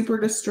already super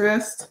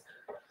distressed.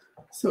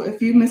 So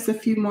if you miss a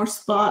few more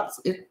spots,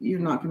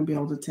 you're not going to be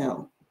able to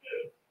tell.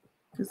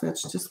 Because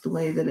that's just the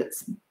way that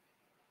it's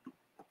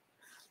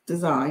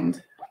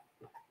designed.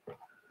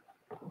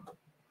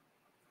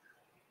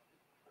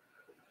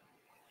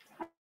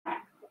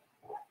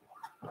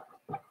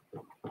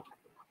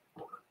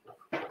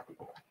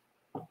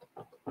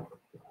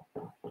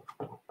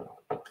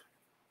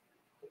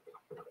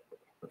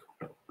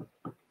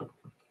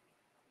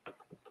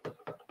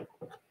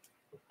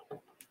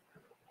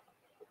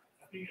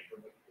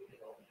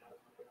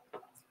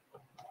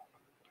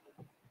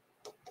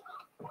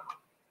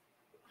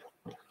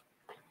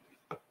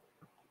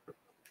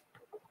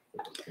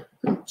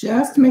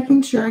 Just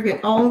making sure I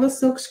get all of the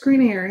silk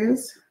screen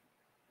areas.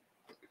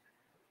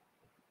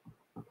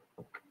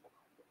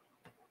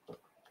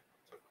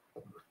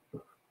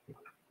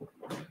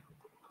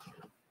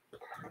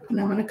 And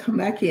I'm going to come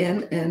back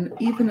in and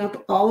even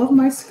up all of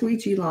my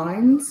squeegee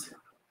lines.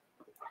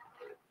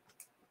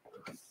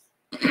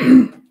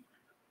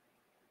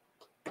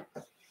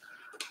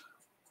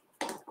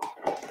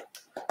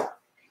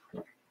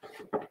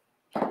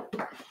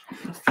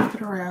 Flip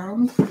it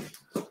around.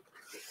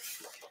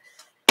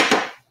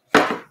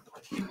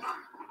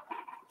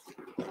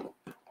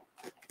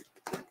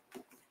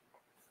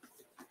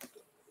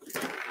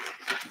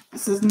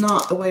 This is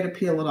not the way to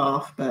peel it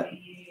off, but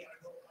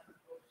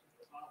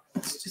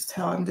that's just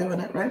how I'm doing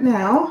it right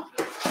now.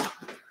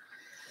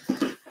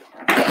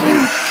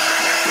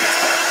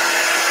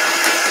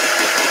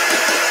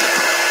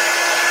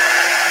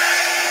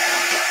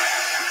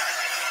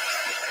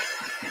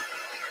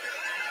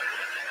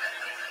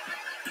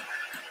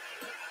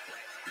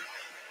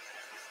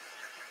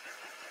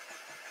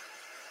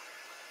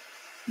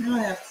 Now I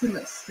have too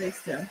much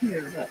space down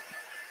here, but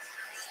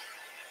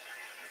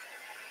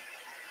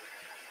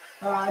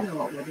I know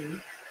what we'll do.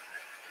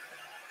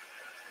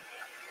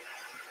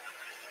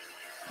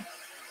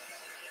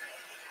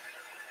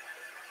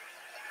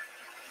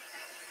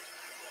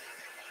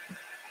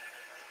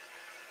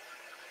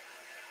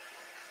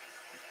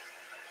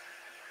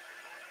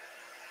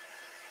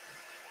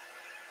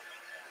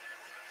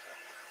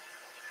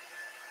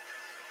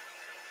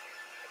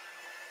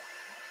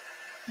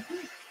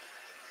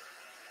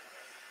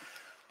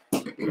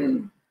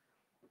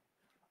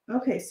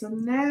 Okay, so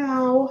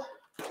now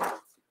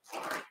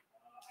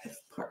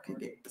this part can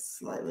get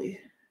slightly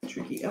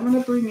tricky. I'm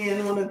going to bring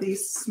in one of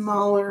these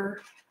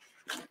smaller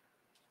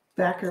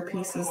backer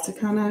pieces to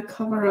kind of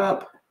cover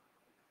up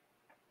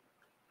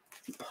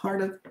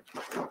part of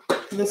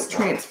this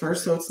transfer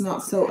so it's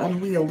not so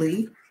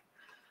unwieldy.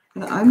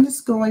 And I'm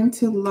just going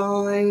to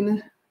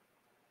line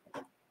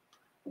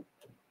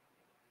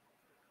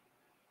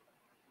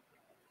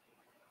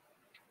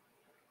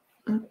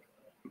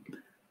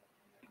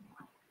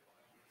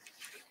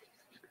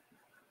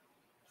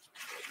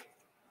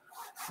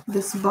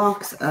this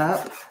box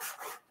up.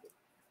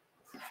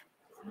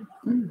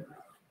 I'm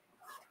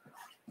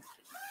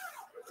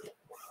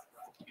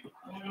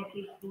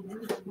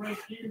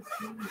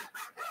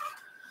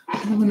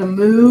going to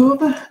move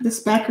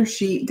this backer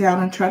sheet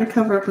down and try to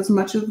cover up as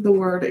much of the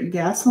word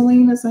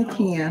gasoline as I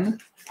can.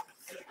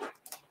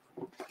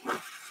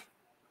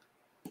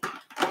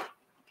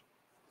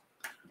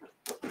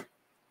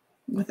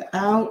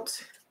 Without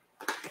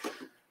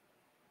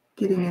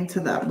getting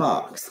into that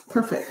box.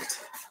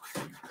 Perfect.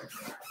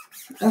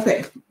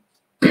 Okay.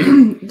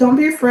 Don't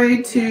be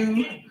afraid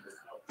to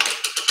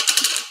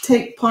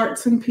take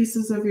parts and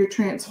pieces of your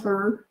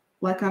transfer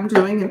like I'm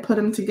doing and put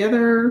them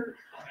together.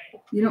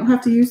 You don't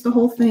have to use the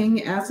whole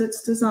thing as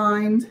it's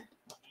designed.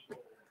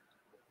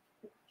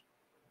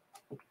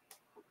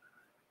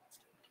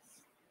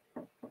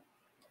 I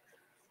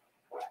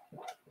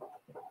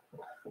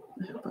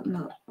hope I'm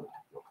not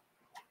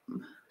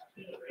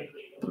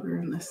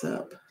buggering this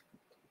up.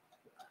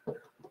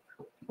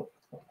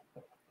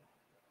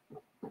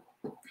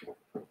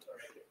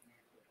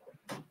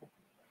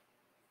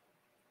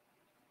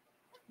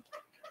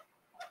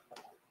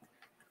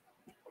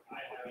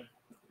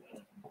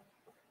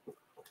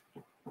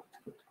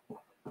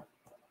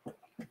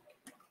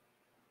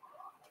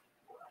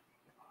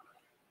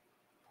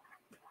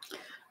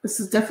 This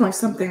is definitely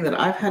something that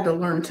I've had to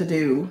learn to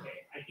do.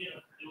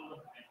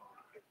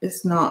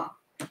 It's not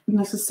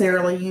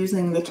necessarily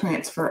using the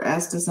transfer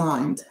as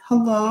designed.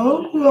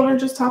 Hello, whoever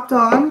just hopped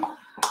on.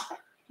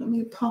 Let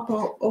me pop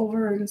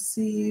over and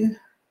see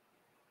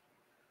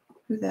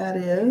who that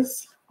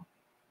is.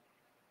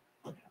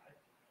 I'm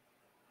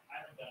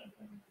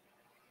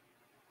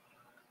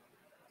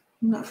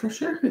not for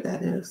sure who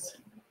that is.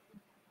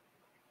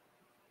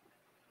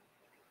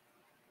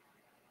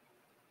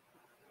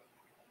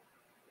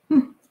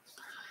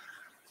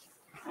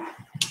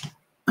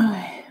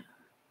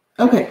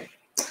 Okay,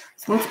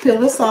 so let's peel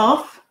this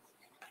off.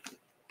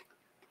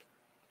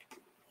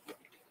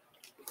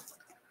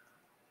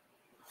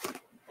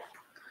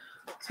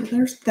 So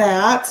there's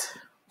that.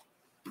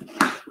 And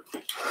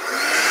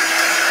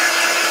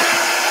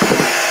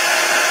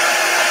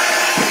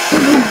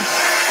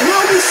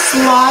I'll be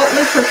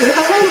slightly crooked.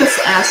 Hello, Miss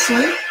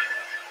Ashley.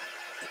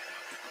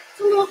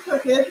 It's a little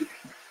crooked.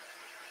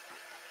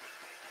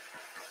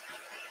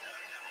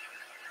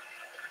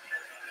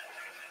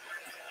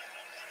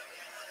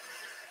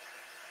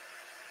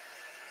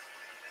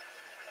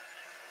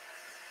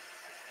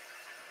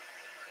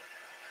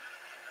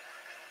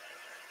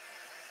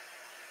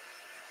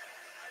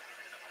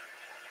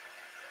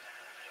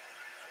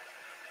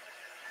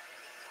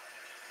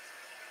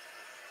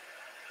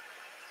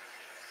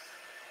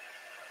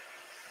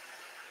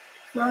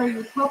 Sorry,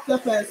 you popped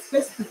up as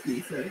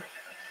fisticular.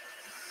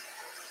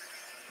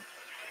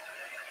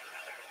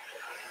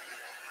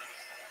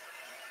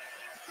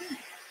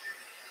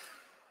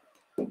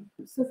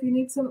 So if you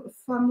need some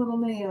fun little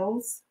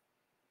nails,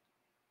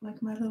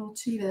 like my little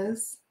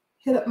cheetahs,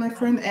 hit up my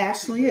friend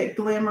Ashley at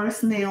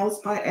Glamorous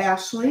Nails by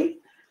Ashley.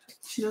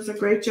 She does a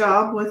great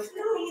job with,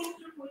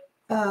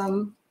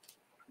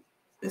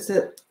 is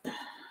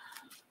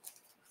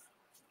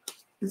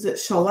it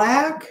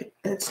shellac?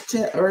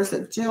 Or is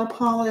it gel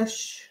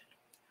polish?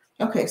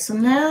 Okay, so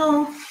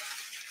now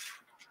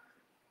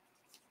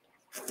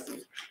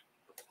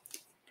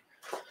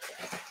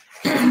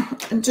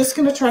I'm just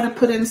going to try to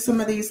put in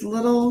some of these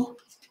little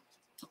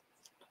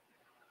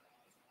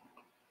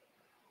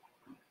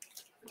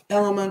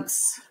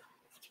elements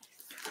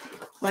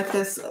like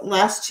this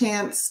Last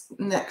Chance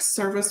Next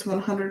Service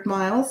 100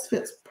 Miles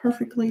fits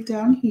perfectly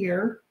down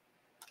here.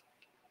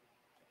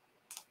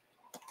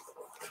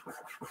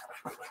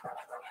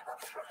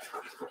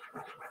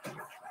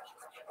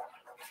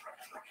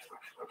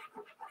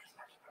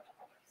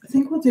 I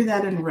think we'll do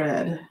that in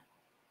red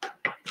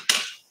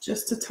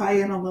just to tie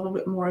in a little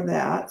bit more of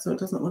that so it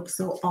doesn't look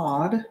so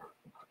odd.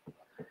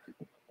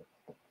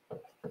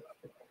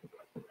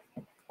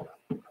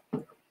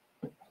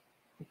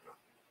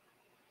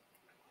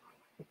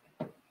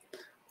 I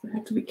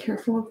have to be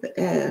careful of the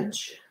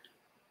edge.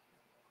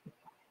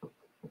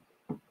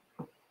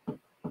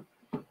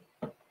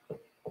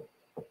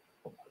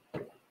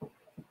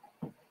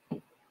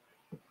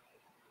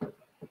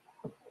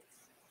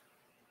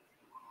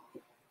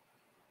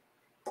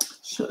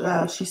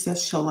 She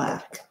says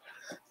shellac.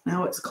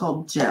 Now it's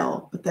called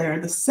gel, but they're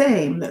the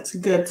same. That's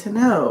good to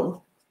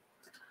know.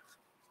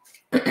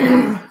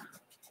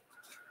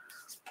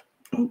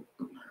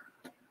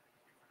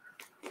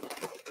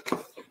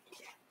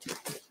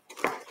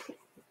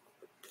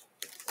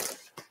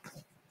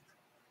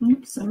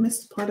 Oops, I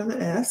missed part of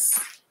the S.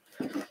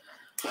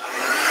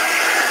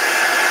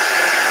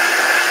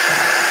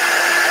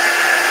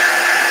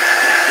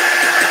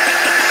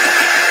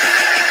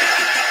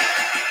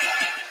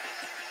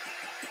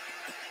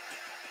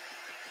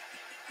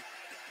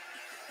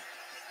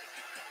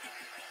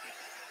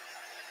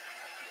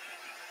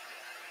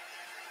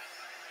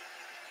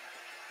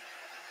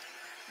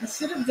 I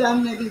should have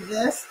done maybe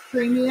this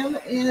premium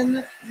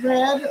in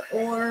red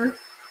or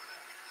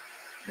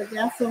the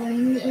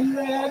gasoline in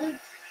red.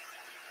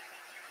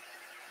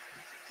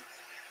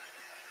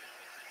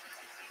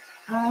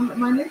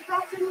 My new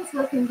crafting is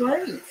working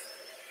great.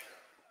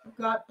 I've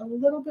got a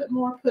little bit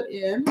more put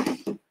in.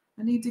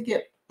 I need to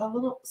get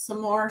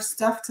some more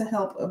stuff to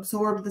help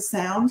absorb the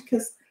sound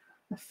because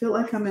I feel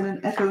like I'm in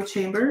an echo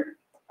chamber.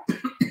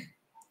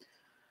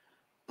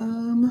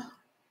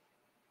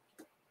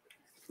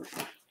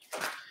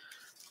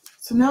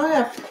 So now I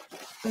have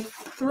like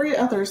 3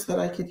 others that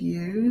I could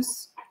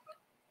use.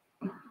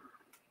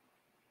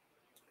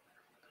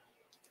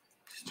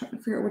 Just trying to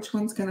figure out which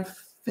one's going to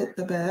fit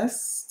the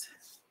best.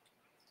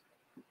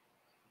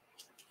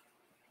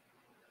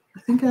 I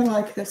think I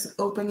like this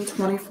open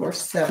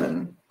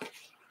 24/7.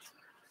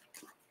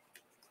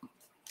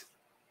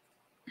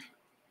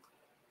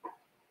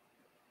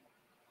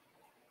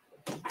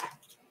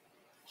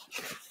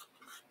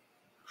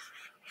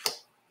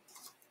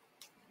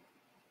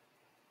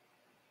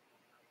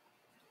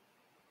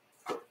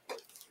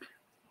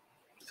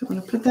 So I'm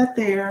going to put that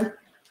there.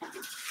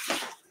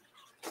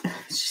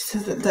 She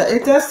says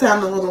it does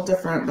sound a little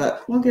different,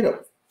 but we'll get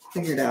it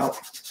figured out.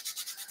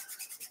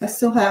 I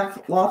still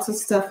have lots of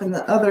stuff in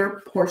the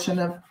other portion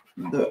of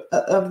the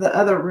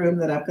other room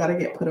that I've got to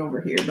get put over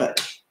here, but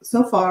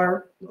so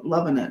far,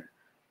 loving it.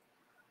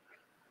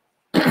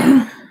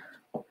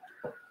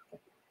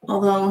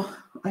 Although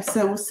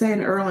I was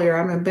saying earlier,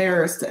 I'm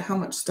embarrassed at how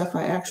much stuff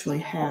I actually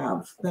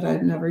have that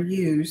I've never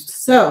used.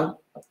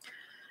 So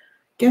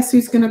guess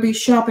who's going to be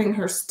shopping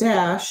her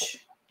stash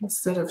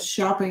instead of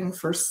shopping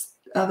for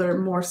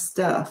more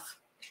stuff?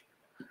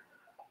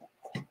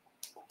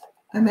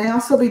 I may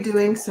also be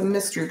doing some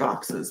mystery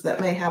boxes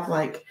that may have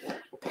like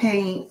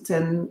paint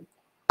and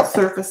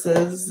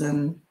surfaces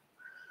and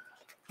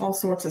all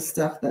sorts of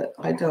stuff that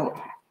I don't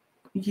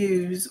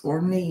use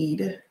or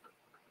need.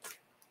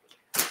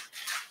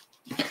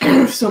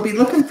 So be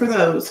looking for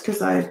those because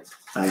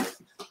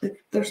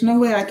there's no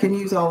way I can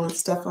use all this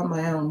stuff on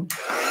my own.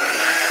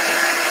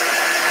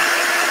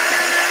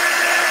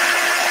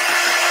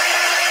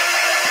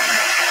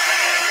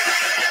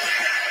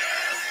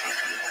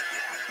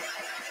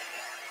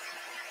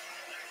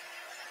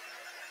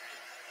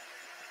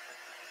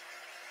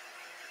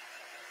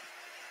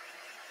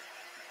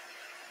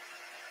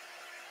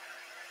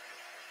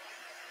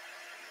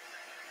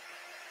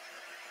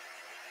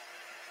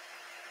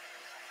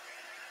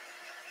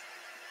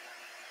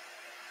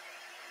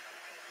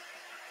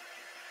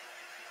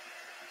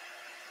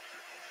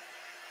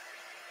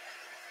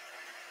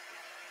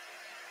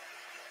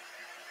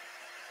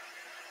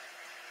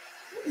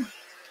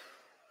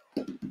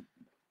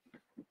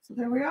 So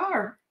there we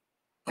are.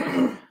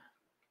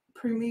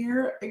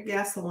 Premier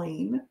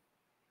gasoline.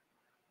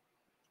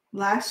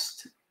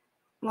 Last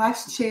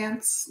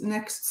chance,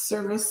 next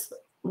service,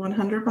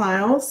 100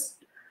 miles.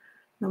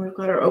 Then we've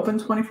got our open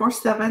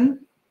 24/7.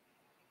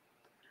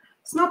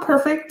 It's not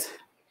perfect,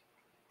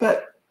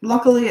 but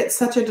luckily it's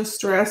such a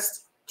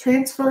distressed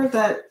transfer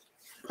that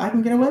I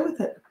can get away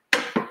with it.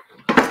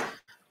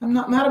 I'm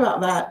not mad about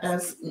that,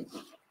 as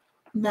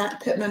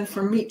Matt Pittman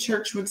from Meat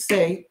Church would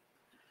say.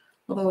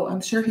 Although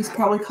I'm sure he's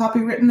probably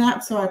copywritten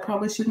that, so I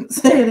probably shouldn't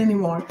say it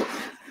anymore.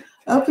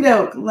 Okie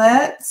doke,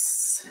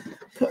 let's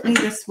put me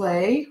this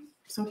way.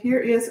 So here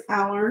is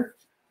our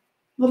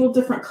little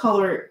different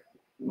color.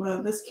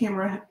 Well, this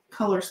camera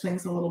colors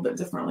things a little bit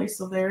differently.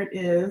 So there it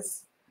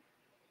is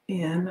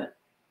in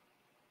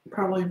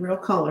probably real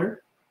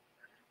color.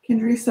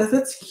 Kendry says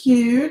it's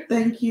cute.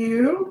 Thank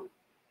you.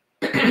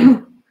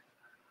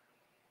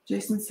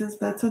 Jason says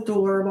that's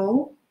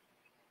adorable.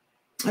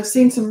 I've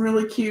seen some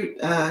really cute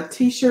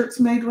t-shirts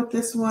made with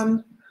this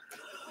one.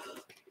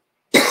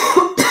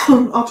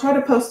 I'll try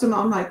to post them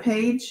on my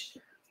page.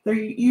 They're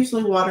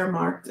usually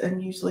watermarked,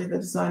 and usually the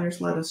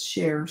designers let us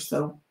share,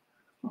 so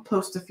I'll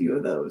post a few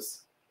of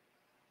those.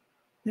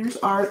 There's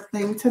our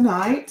thing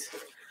tonight.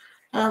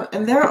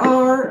 And there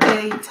are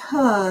a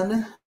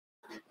ton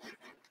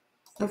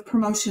of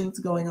promotions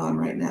going on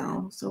right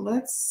now. So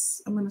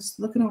I'm going to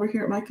looking over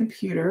here at my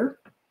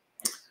computer.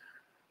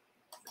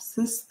 Is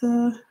this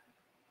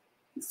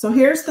so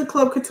here's the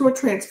Club Couture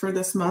transfer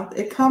this month.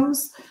 It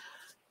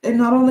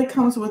not only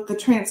comes with the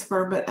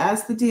transfer, but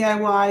as the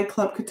DIY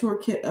Club Couture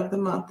kit of the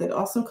month, it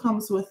also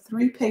comes with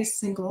 3 paste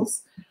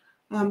singles.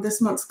 This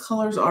month's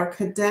colors are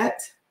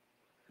Cadet,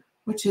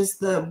 which is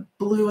the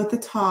blue at the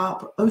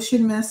top,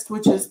 Ocean Mist,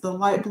 which is the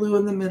light blue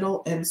in the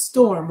middle, and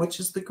Storm, which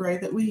is the gray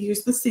that we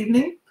used this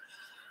evening.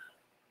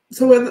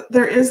 So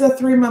there is a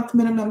 3-month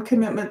minimum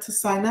commitment to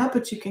sign up,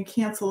 but you can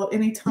cancel at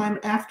any time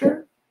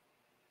after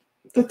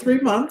the 3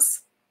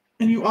 months.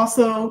 And you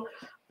also,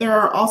 There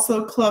are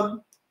also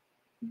Club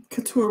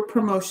Couture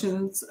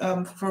promotions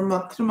from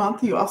month to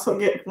month. You also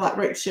get flat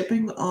rate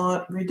shipping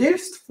on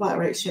reduced flat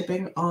rate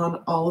shipping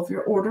on all of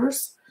your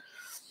orders.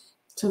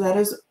 So that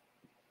is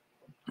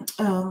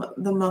the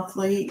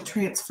monthly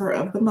transfer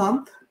of the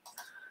month.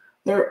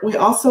 We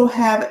also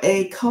have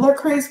a color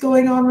craze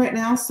going on right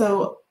now.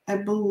 So I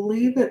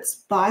believe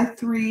it's buy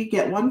 3,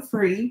 get 1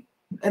 free.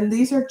 And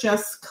these are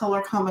just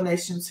color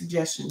combination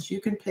suggestions.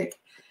 You can pick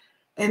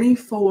any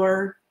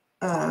 4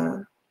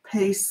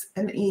 pastes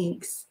and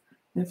inks.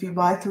 And if you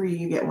buy 3,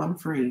 you get 1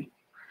 free.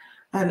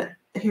 And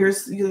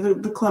here's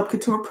the Club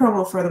Couture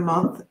promo for the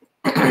month.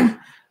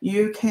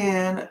 You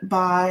can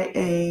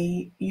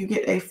you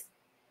get a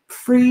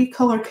free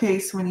color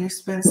case when you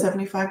spend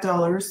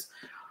 $75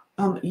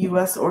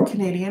 US or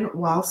Canadian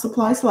while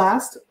supplies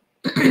last.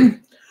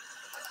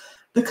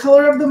 The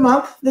color of the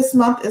month this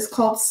month is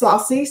called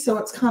Saucy, so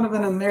it's kind of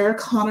an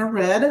Americana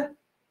red.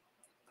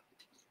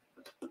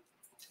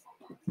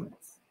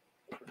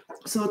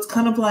 So it's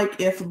kind of like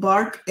if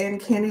Bark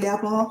and Candy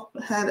Apple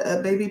had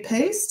a baby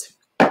paste.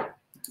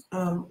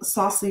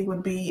 Saucy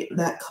would be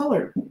that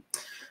color.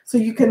 So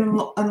you can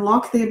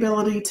unlock the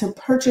ability to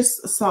purchase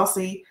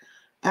Saucy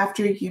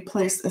after you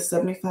place a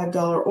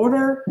 $75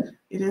 order.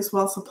 It is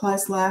while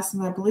supplies last,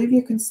 and I believe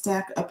you can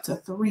stack up to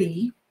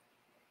 3.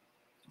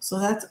 So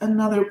that's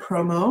another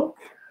promo.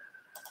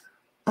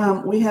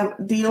 We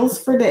have Deals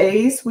for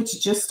Days,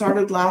 which just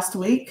started last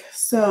week.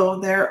 So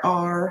there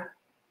are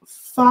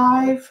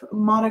 5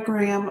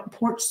 monogram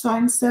porch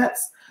sign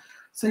sets.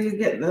 So you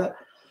get the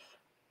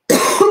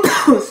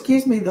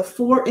excuse me, the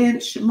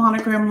 4-inch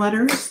monogram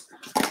letters.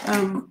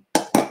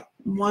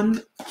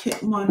 One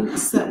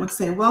set would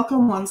say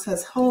welcome, one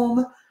says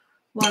home,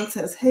 one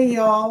says hey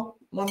y'all,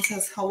 one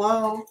says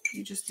hello.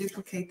 You just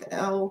duplicate the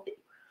L,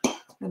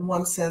 and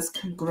one says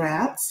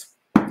congrats.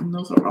 And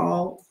those are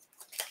all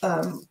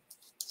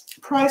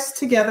priced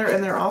together,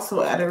 and they're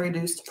also at a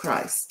reduced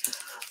price.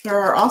 There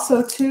are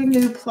also 2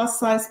 new plus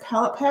size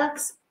palette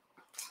packs.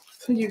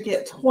 So you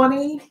get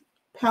 20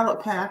 palette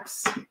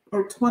packs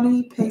or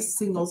 20 paste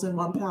singles in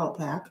 1 palette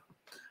pack.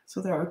 So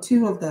there are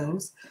 2 of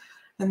those.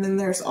 And then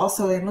there's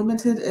also a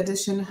limited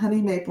edition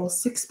Honey Maple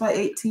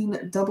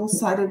 6x18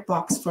 double-sided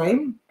box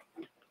frame.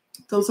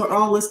 Those are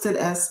all listed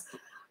as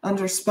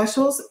under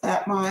specials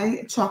at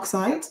my chalk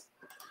site.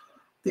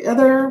 The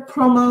other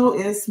promo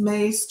is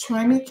May's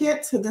Try Me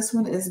Kit. So this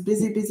one is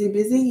Busy, Busy,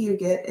 Busy. You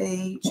get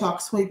a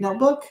chalk suede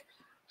notebook.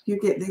 You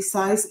get the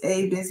size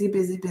A Busy,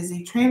 Busy,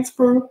 Busy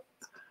transfer.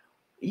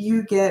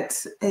 You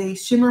get a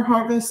Shimmer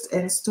Harvest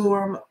and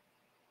Storm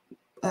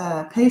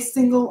paste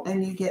single,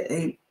 and you get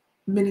a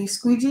mini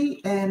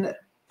squeegee. And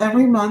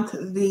every month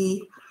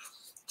the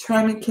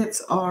Try Me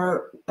kits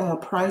are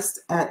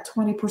priced at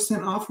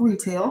 20% off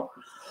retail.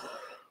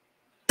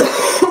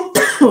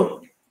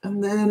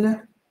 And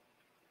then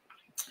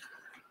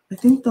I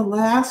think the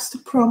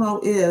last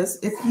promo is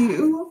if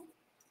you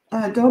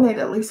donate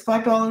at least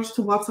 $5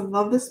 to Watts of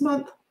Love this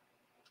month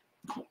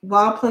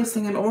while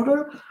placing an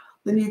order,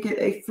 then you get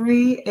a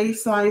free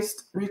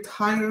A-sized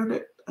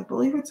retired, I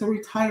believe it's a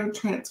retired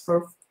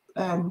transfer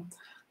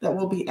that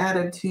will be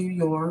added to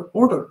your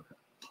order.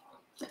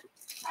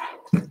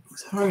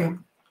 Sorry,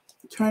 I'm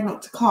trying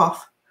not to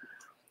cough.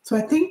 So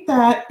I think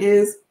that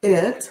is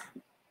it.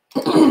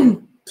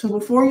 So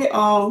before you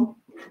all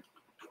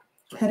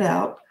head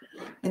out,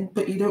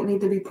 but you don't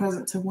need to be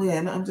present to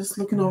win, I'm just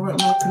looking over at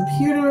my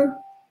computer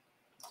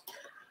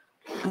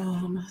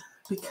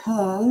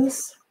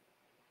because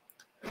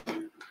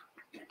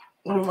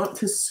I want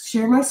to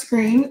share my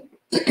screen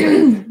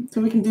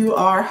so we can do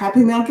our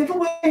Happy Mail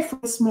giveaway for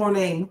this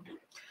morning.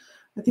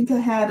 I think I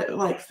had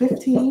like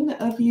 15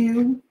 of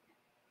you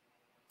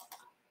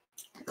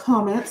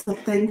comments, so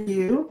thank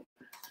you.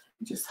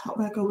 Just hop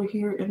back over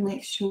here and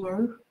make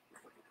sure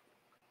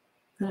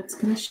that it's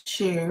going to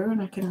share,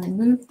 and I can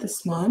remove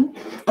this one.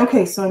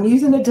 Okay, so I'm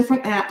using a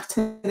different app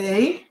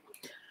today.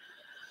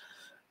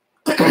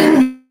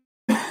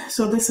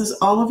 So this is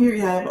all of your, I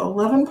have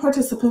 11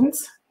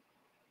 participants.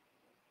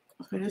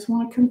 So I just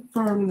want to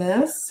confirm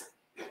this.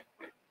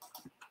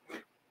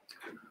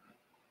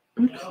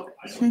 Oops,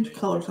 change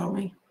colors on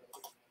me.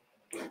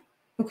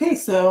 Okay,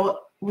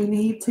 so we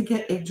need to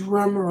get a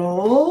drum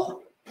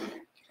roll.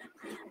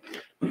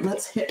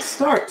 Let's hit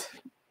start.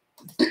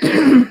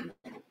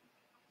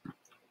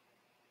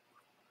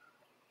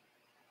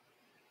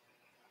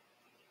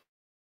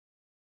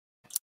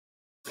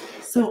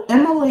 So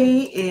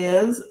Emily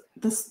is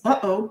this.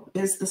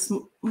 Is this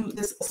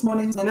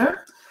morning's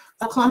winner?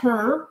 I'll call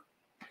her.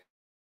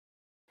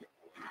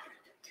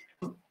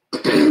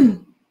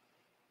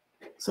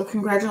 So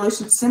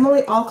congratulations,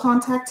 Emily. I'll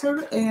contact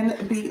her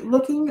and be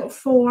looking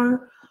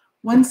for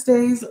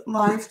Wednesday's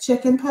live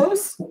check-in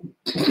posts.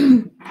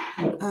 Thank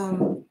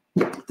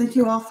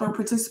you all for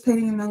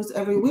participating in those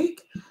every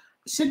week.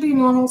 Should be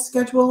normal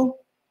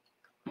schedule,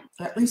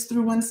 at least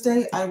through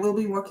Wednesday. I will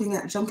be working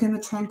at Junk in the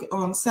Trunk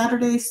on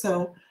Saturday,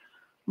 so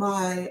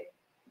my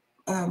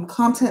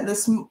content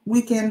this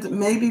weekend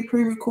may be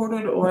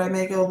pre-recorded, or I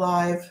may go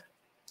live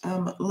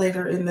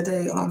later in the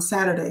day on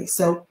Saturday.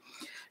 So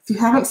if you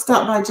haven't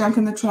stopped by Junk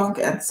in the Trunk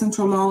at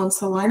Central Mall in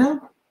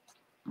Salina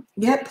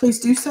yet, please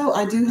do so.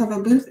 I do have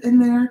a booth in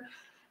there.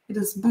 It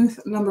is booth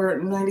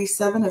number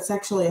 97. It's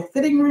actually a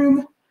fitting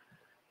room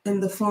in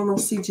the former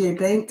CJ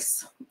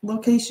Banks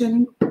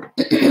location.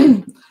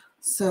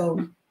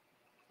 So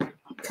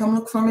come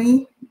look for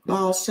me.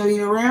 I'll show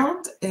you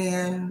around.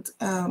 And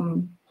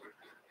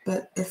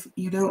but if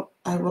you don't,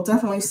 I will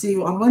definitely see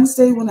you on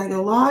Wednesday when I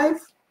go live.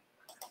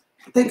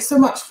 Thanks so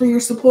much for your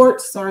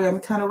support. Sorry,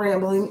 I'm kind of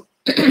rambling.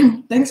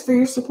 Thanks for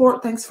your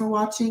support. Thanks for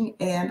watching,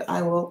 and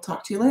I will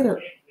talk to you later.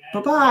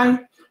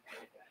 Bye-bye.